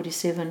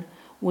 1947,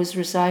 was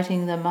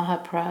reciting the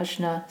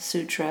Mahaprajna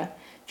Sutra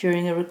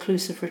during a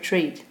reclusive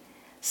retreat.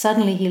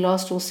 Suddenly he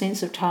lost all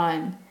sense of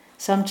time.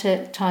 Some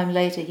time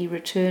later he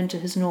returned to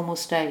his normal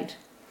state.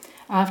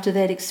 After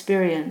that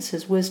experience,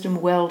 his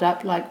wisdom welled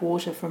up like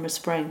water from a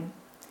spring.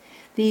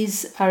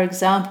 These are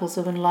examples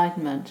of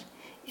enlightenment.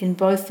 In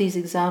both these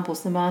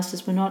examples, the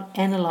masters were not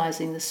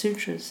analyzing the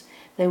sutras,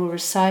 they were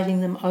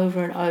reciting them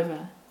over and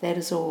over. That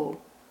is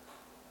all.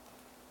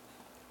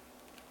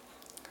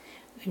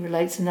 He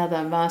relates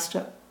another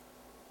master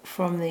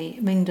from the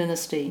Ming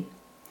Dynasty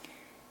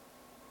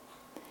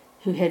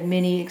who had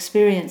many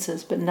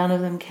experiences, but none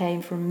of them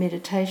came from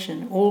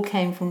meditation. All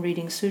came from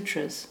reading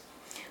sutras.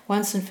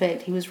 Once, in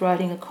fact, he was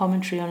writing a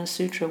commentary on a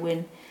sutra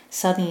when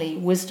suddenly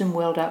wisdom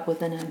welled up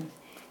within him.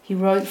 He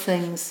wrote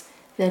things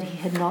that he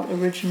had not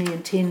originally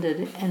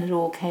intended, and it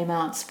all came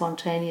out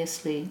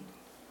spontaneously.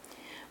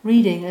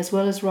 Reading as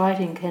well as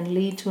writing can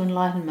lead to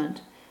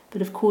enlightenment,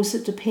 but of course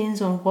it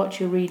depends on what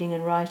you're reading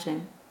and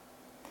writing.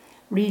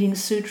 Reading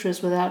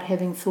sutras without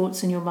having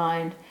thoughts in your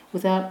mind,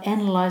 without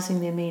analyzing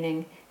their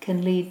meaning,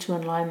 can lead to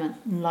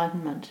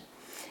enlightenment.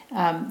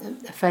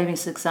 A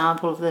famous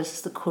example of this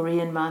is the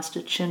Korean master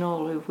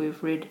Chinol, who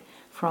we've read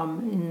from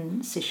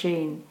in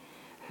Sesshin,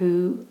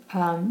 who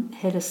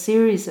had a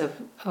series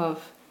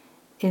of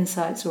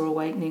insights or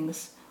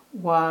awakenings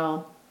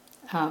while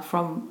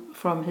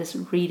from his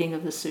reading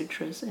of the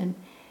sutras, and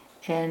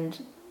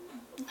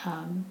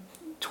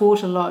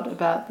taught a lot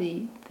about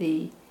the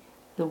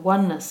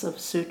oneness of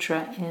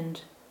sutra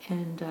and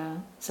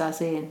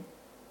zazen.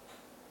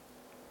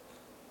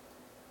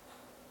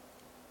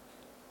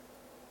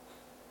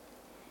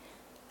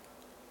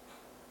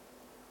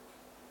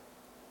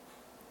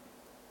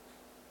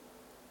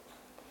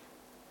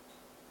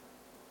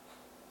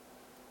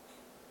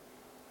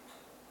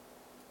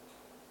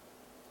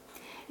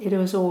 It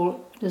does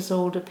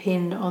all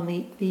depend on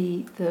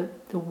the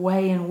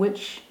way in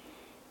which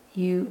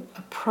you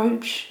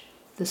approach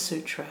the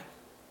sutra,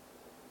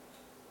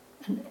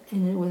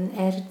 and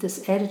with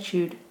this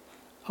attitude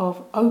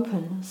of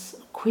openness,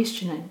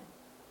 questioning,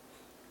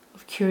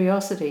 of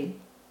curiosity.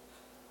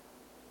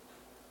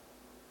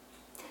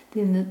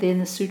 Then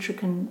the sutra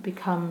can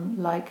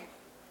become like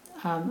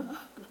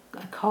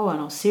koan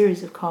or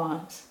series of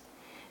koans.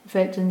 In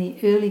fact, in the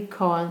early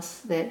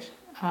koans that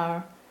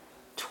are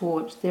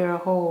taught, there are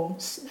whole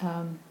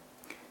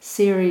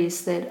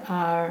series that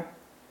are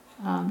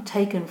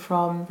taken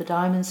from the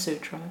Diamond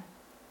Sutra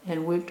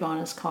and worked on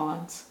as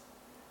koans.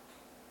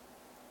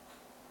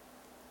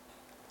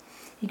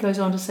 He goes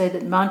on to say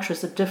that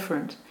mantras are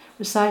different.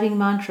 Reciting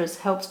mantras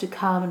helps to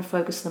calm and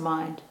focus the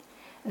mind.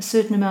 A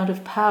certain amount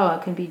of power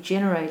can be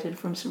generated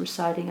from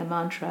reciting a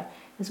mantra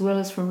as well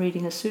as from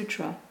reciting a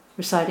sutra.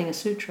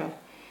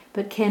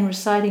 But can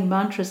reciting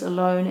mantras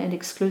alone and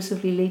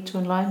exclusively lead to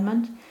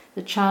enlightenment?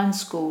 The Chan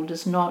school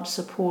does not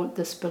support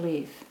this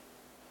belief.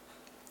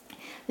 I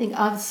think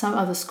some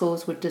other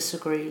schools would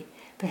disagree.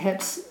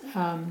 Perhaps,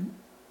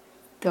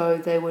 though,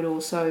 they would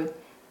also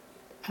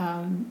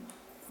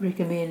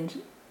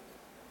recommend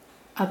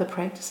other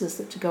practices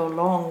that to go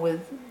along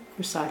with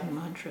reciting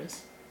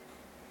mantras.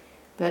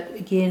 But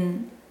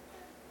again,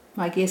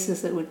 my guess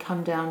is that it would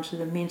come down to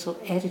the mental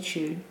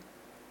attitude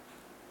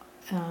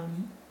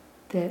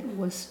that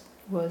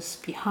was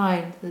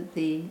behind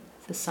the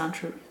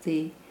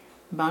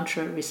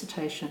mantra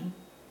recitation.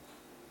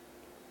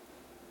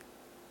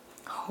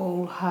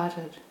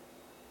 Wholehearted,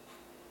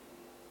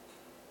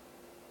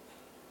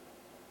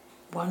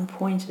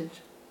 one-pointed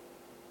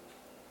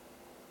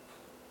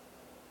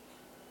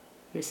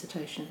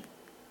recitation.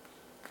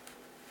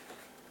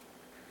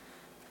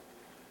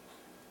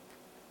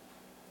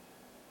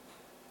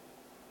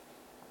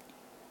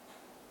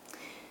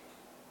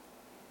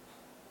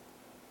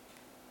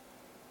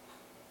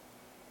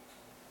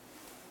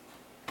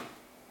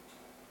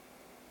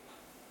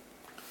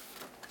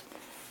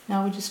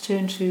 Now we just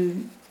turn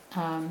to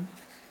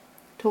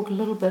talk a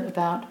little bit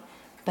about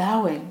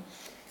bowing,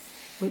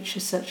 which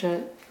is such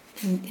an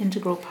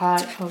integral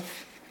part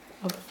of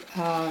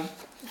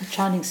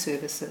chanting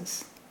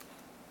services.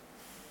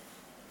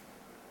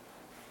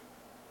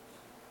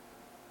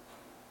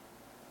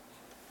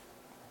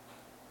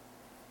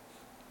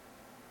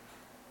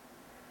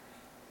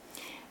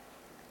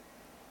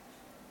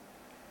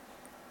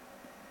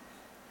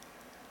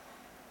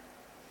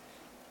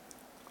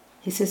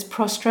 He says,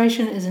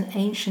 prostration is an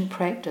ancient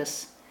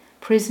practice,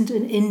 present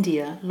in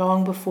India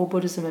long before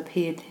Buddhism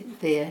appeared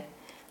there,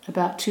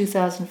 about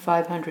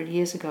 2,500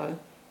 years ago.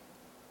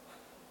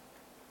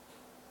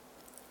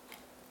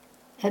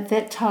 At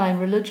that time,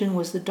 religion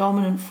was the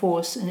dominant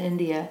force in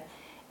India,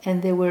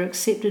 and there were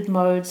accepted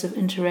modes of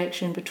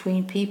interaction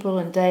between people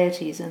and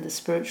deities in the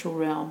spiritual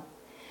realm.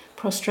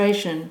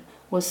 Prostration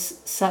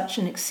was such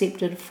an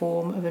accepted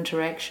form of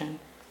interaction.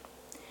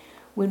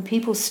 When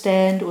people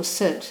stand or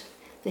sit,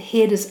 the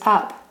head is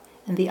up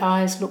and the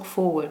eyes look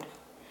forward.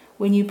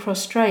 When you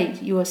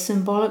prostrate, you are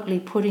symbolically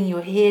putting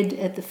your head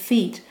at the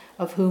feet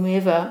of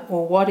whomever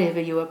or whatever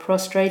you are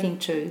prostrating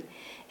to,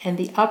 and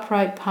the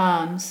upright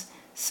palms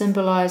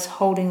symbolize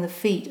holding the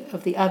feet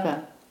of the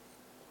other.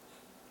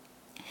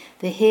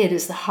 The head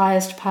is the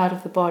highest part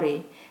of the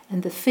body,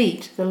 and the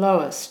feet the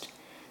lowest.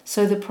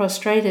 So the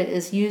prostrator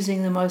is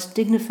using the most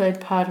dignified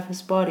part of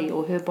his body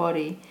or her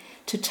body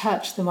to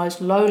touch the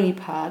most lowly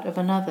part of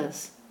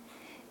another's.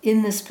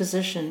 In this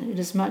position, it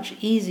is much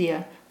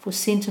easier for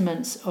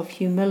sentiments of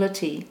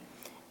humility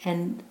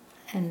and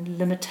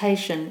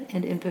limitation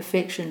and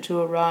imperfection to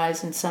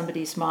arise in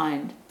somebody's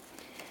mind.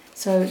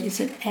 So it's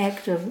an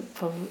act of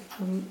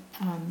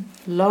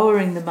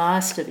lowering the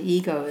mast of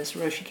ego, as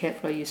Roshi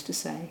Kapleau used to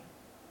say.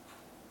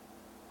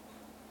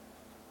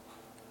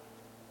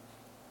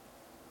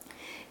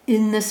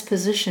 In this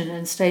position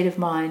and state of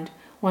mind,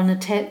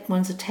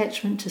 one's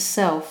attachment to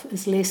self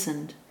is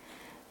lessened.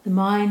 The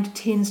mind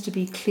tends to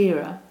be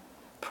clearer,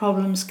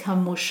 problems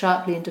come more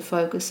sharply into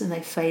focus, and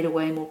they fade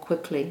away more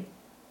quickly.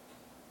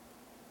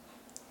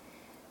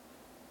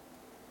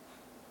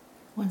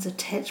 One's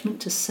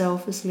attachment to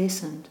self is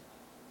lessened.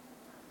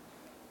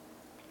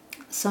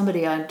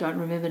 Somebody, I don't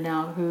remember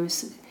now,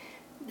 who's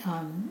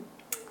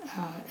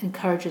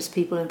encourages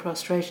people in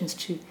prostrations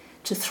to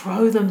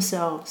throw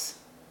themselves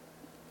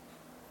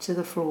to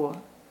the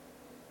floor,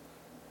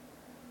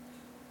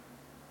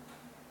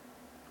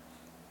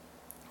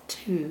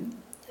 to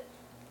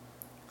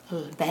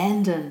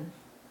abandon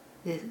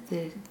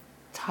the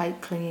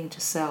tight clinging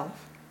to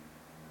self.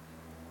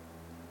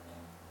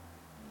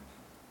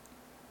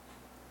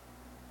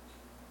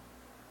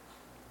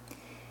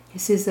 He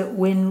says that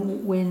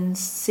when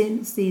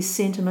these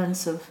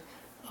sentiments of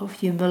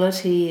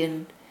humility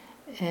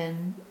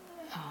and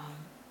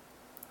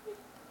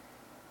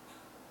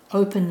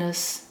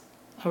openness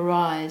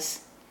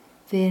arise,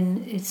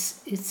 then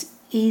it's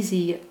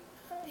easier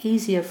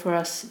for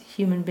us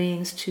human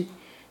beings to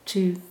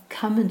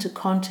come into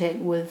contact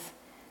with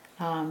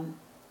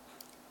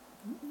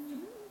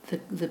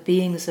the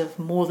beings of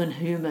more than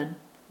human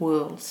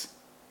worlds,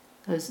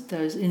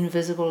 those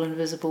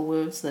invisible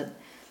worlds that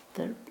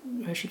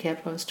Roshi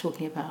Kapleau is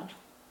talking about.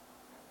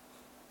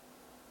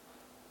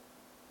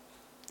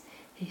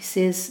 He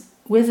says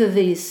whether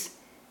these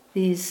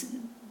beings,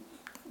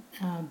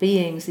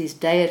 these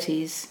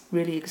deities,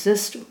 really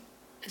exist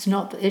is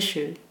not the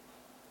issue.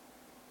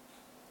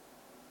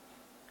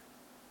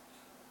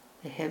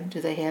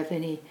 Do they have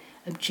any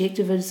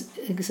objective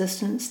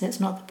existence? That's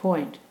not the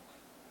point.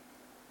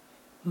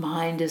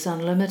 Mind is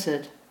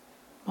unlimited.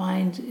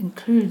 Mind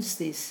includes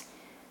these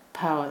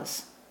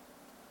powers.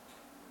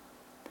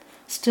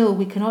 Still,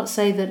 we cannot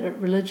say that a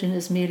religion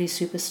is merely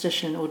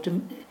superstition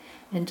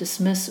and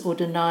dismiss or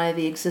deny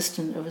the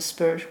existence of a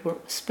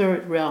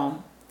spirit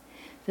realm.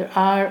 There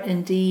are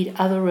indeed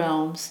other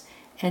realms,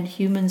 and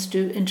humans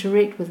do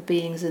interact with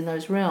beings in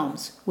those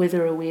realms,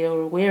 whether we are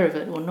aware of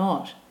it or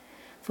not.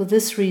 For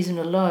this reason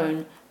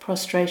alone,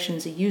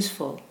 prostrations are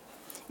useful.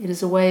 It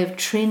is a way of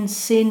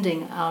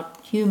transcending our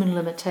human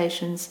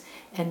limitations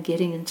and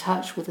getting in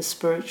touch with a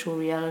spiritual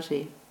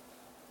reality.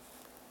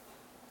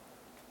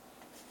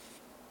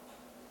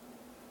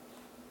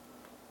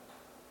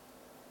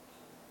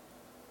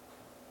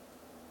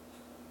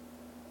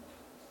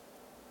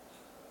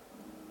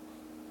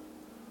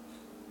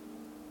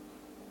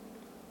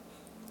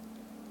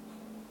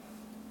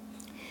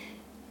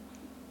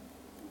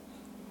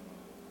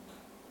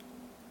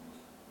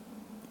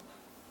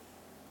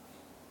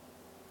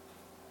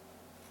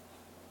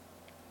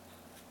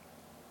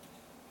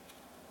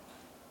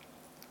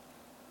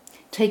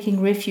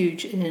 Taking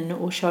refuge in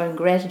or showing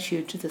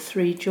gratitude to the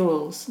three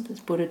jewels,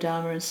 Buddha,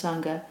 Dharma and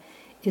Sangha,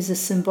 is a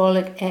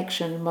symbolic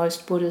action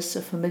most Buddhists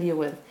are familiar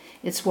with.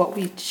 It's what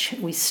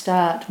we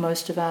start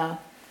most of our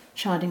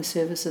chanting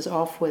services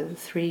off with,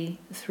 three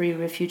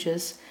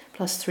refuges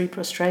plus 3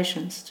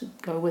 prostrations to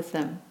go with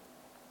them.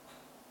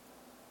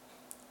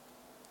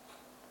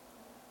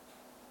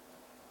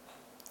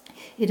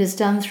 It is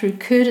done through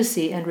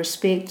courtesy and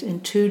respect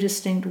in 2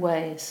 distinct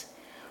ways.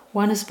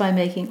 One is by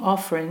making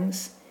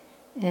offerings,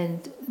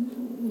 and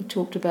we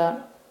talked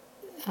about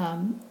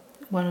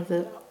one of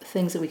the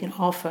things that we can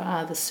offer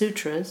are the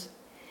sutras,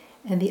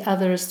 and the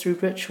other is through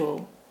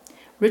ritual.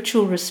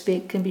 Ritual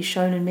respect can be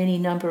shown in many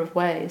number of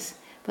ways,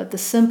 but the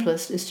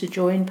simplest is to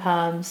join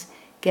palms,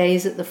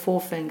 gaze at the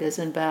forefingers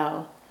and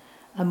bow.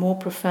 A more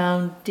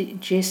profound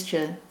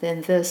gesture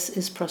than this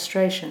is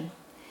prostration.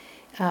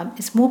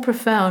 It's more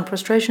profound.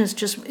 Prostration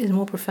is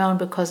more profound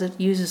because it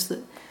uses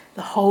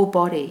the whole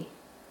body.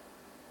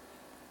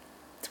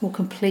 It's more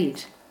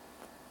complete.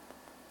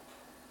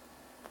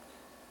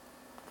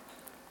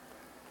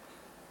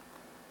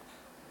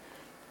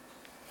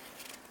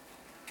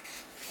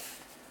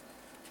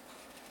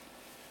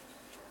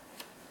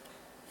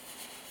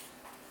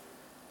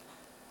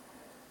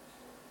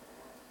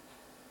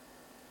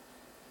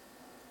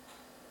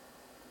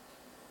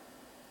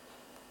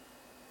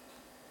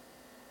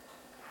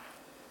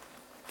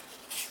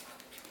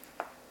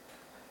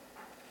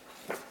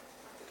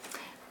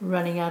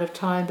 Running out of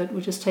time, but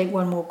we'll just take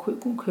one more quick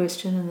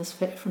question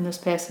from this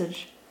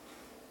passage.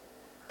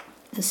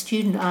 The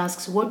student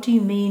asks, "What do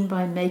you mean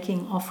by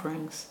making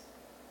offerings?"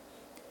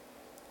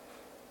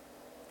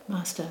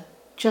 Master: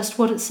 just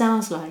what it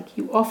sounds like.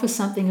 You offer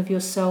something of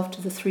yourself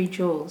to the 3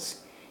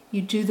 jewels.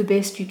 You do the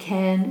best you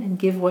can and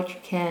give what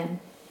you can.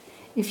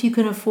 If you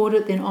can afford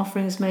it, then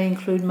offerings may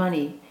include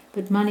money,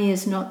 but money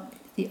is not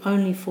the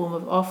only form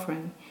of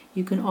offering.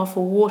 You can offer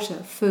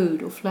water,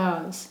 food, or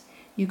flowers.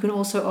 You can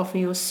also offer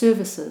your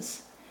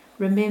services.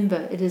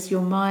 Remember, it is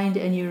your mind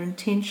and your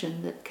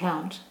intention that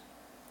count.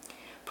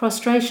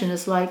 Prostration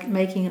is like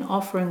making an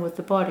offering with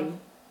the body.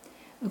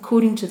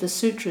 According to the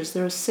sutras,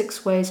 there are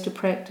 6 ways to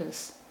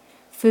practice.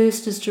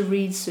 First is to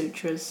read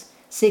sutras.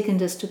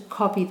 Second is to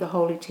copy the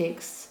holy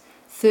texts.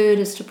 Third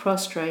is to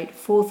prostrate.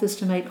 Fourth is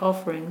to make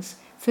offerings.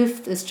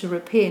 Fifth is to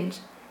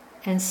repent.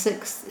 And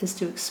 6th is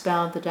to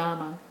expound the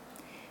Dharma.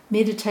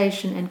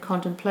 Meditation and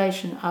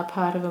contemplation are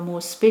part of a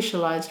more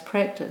specialized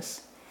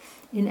practice.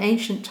 In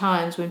ancient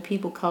times, when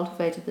people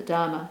cultivated the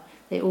Dharma,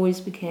 they always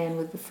began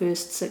with the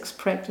first 6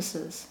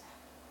 practices.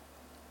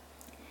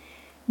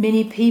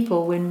 Many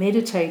people, when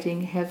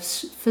meditating, have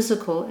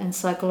physical and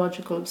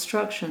psychological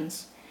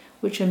obstructions,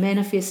 which are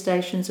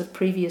manifestations of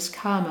previous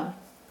karma.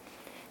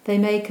 They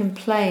may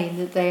complain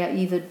that they are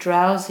either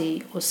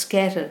drowsy or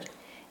scattered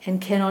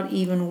and cannot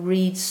even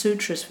read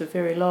sutras for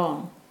very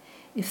long.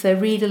 If they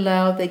read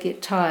aloud, they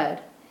get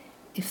tired.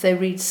 If they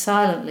read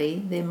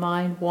silently, their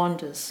mind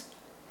wanders.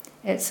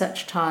 At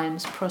such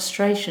times,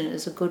 prostration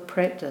is a good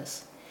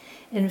practice.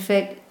 In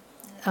fact,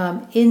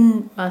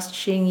 in Master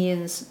Sheng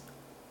Yen's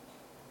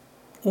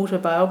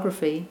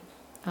autobiography,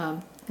 I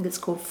think it's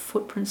called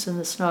Footprints in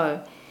the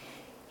Snow,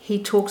 he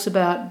talks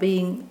about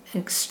being an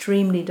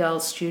extremely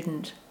dull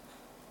student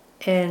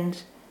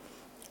and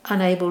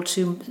unable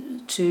to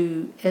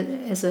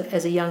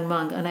as a young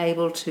monk,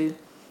 unable to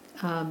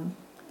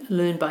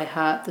learn by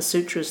heart the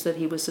sutras that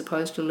he was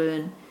supposed to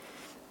learn.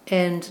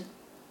 And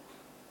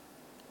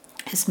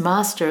his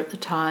master at the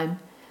time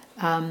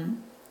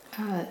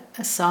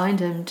assigned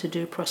him to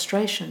do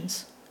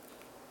prostrations,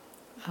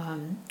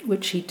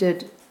 which he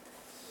did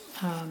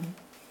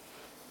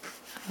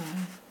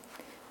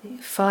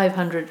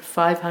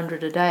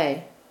 500 a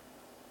day.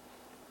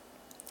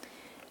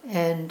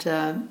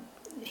 And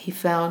he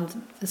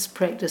found this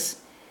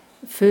practice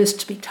first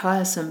to be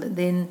tiresome, but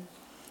then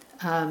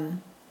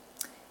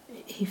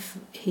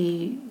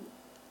he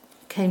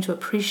came to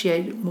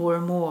appreciate it more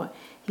and more.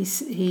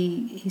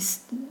 he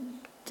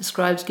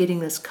describes getting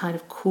this kind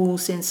of cool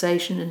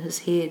sensation in his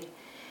head,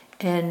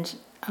 and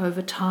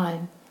over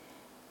time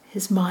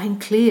his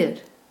mind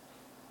cleared.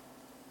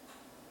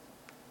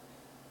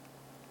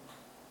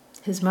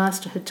 His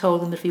master had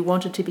told him if he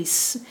wanted to be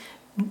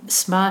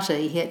smarter,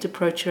 he had to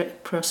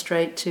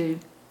prostrate to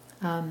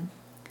Guan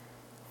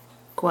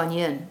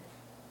Yin,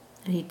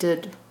 and he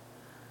did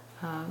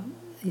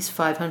these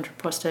 500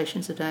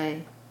 prostrations a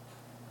day.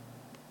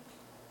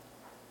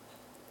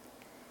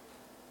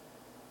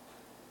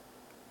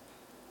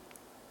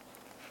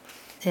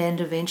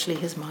 And eventually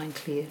his mind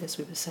cleared, as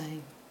we were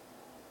saying.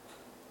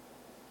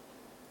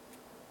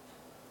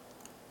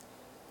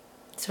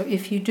 So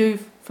if you do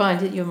find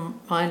that your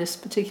mind is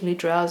particularly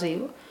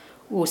drowsy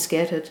or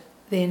scattered,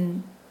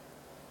 then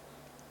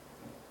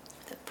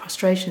the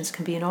prostrations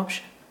can be an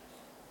option.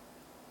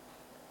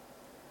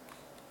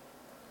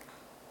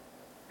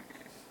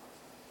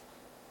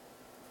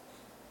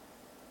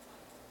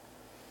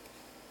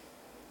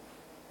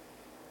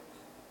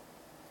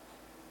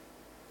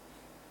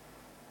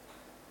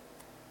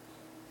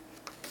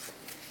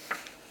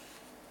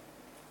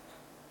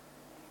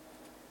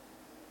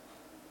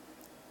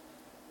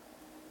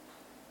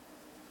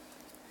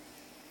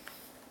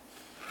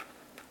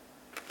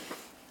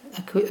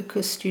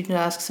 A student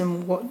asks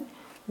him, what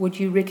would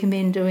you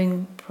recommend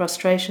doing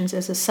prostrations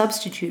as a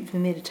substitute for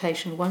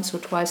meditation once or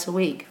twice a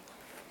week?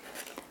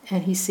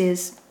 And he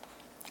says,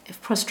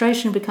 if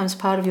prostration becomes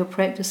part of your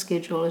practice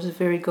schedule, it is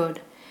very good,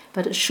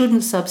 but it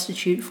shouldn't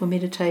substitute for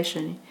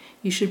meditation.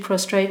 You should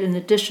prostrate in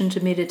addition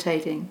to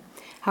meditating.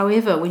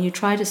 However, when you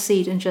try to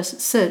sit and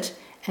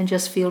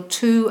just feel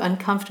too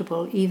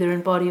uncomfortable, either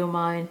in body or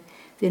mind,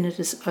 then it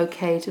is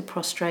okay to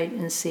prostrate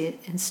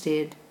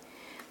instead.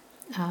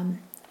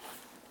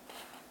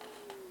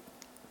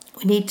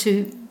 We need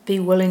to be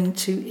willing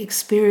to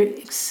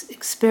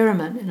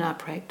experiment in our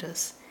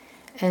practice,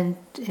 and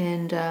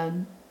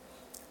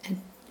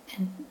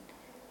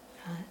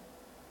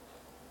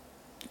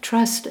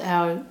trust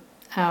our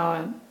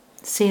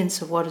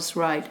sense of what is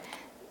right.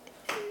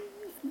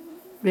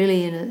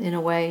 Really, in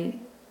a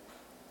way,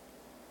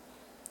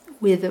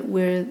 we're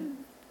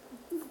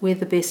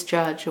the best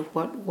judge of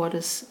what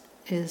is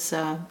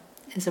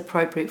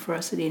appropriate for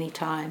us at any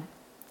time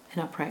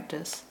in our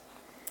practice.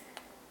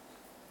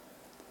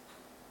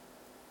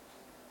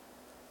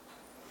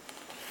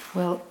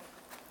 Well,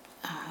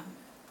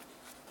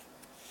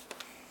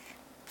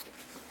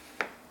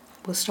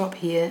 we'll stop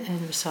here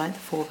and recite the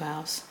 4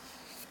 vows.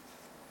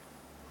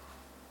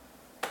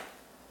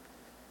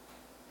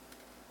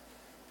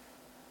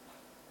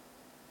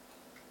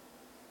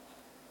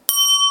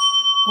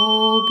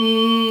 All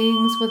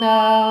beings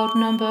without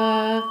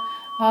number,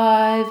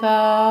 I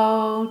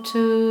vow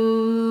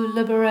to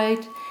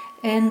liberate.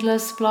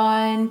 Endless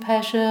blind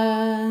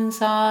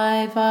passions,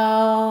 I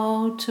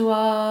vow to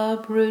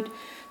uproot.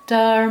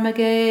 Dharma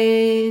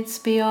gates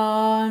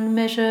beyond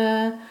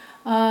measure,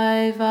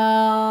 I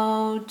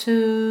vow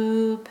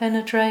to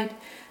penetrate.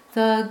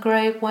 The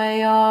great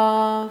way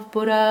of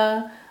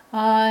Buddha,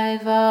 I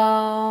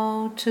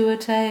vow to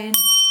attain.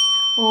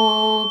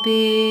 All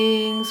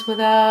beings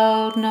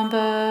without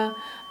number,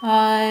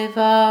 I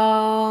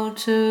vow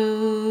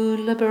to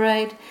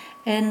liberate.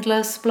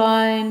 Endless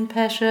blind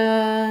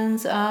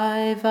passions,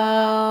 I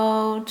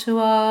vow to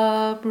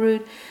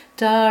uproot.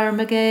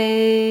 Dharma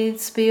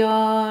gates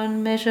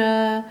beyond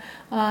measure,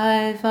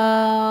 I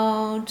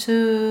vow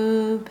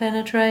to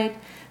penetrate.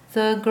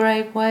 The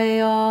great way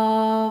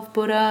of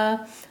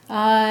Buddha,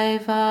 I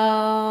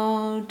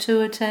vow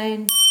to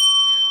attain.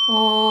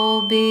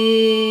 All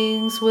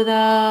beings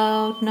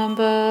without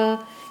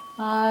number,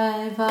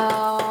 I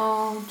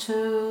vow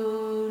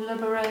to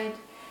liberate.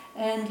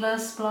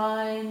 Endless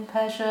blind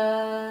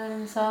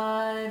passions,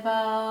 I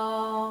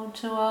vow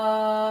to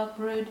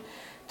uproot.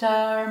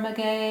 Dharma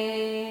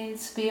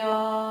gates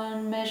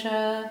beyond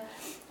measure,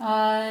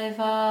 I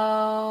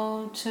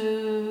vow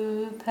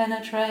to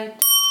penetrate.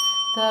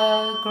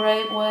 The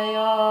great way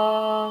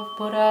of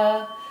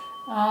Buddha,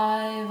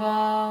 I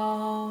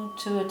vow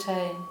to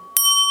attain.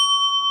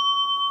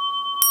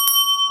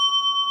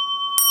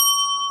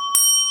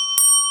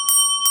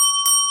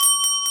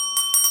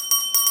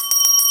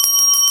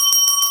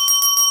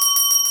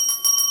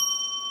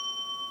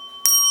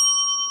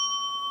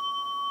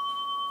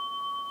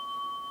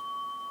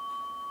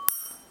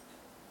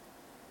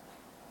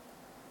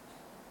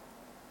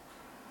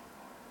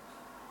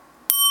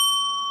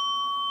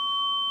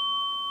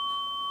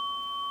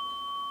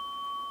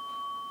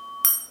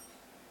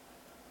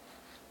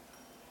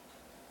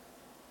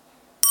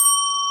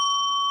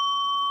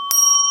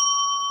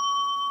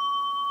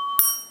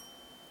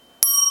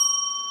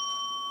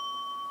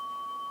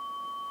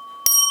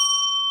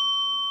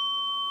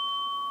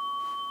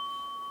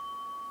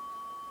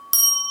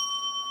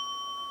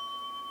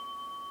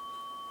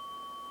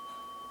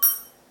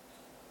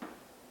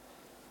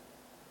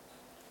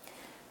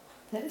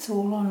 That's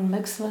all on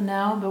Mixlr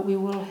now, but we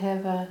will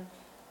have a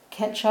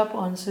catch up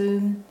on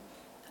Zoom.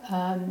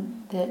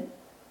 That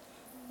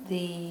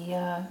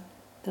the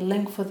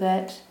link for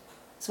that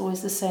It's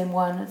always the same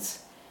one. It's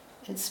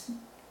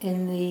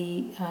in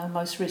the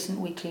most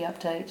recent weekly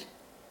update.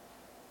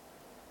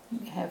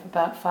 We have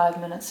about 5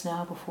 minutes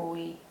now before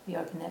we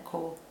open that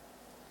call.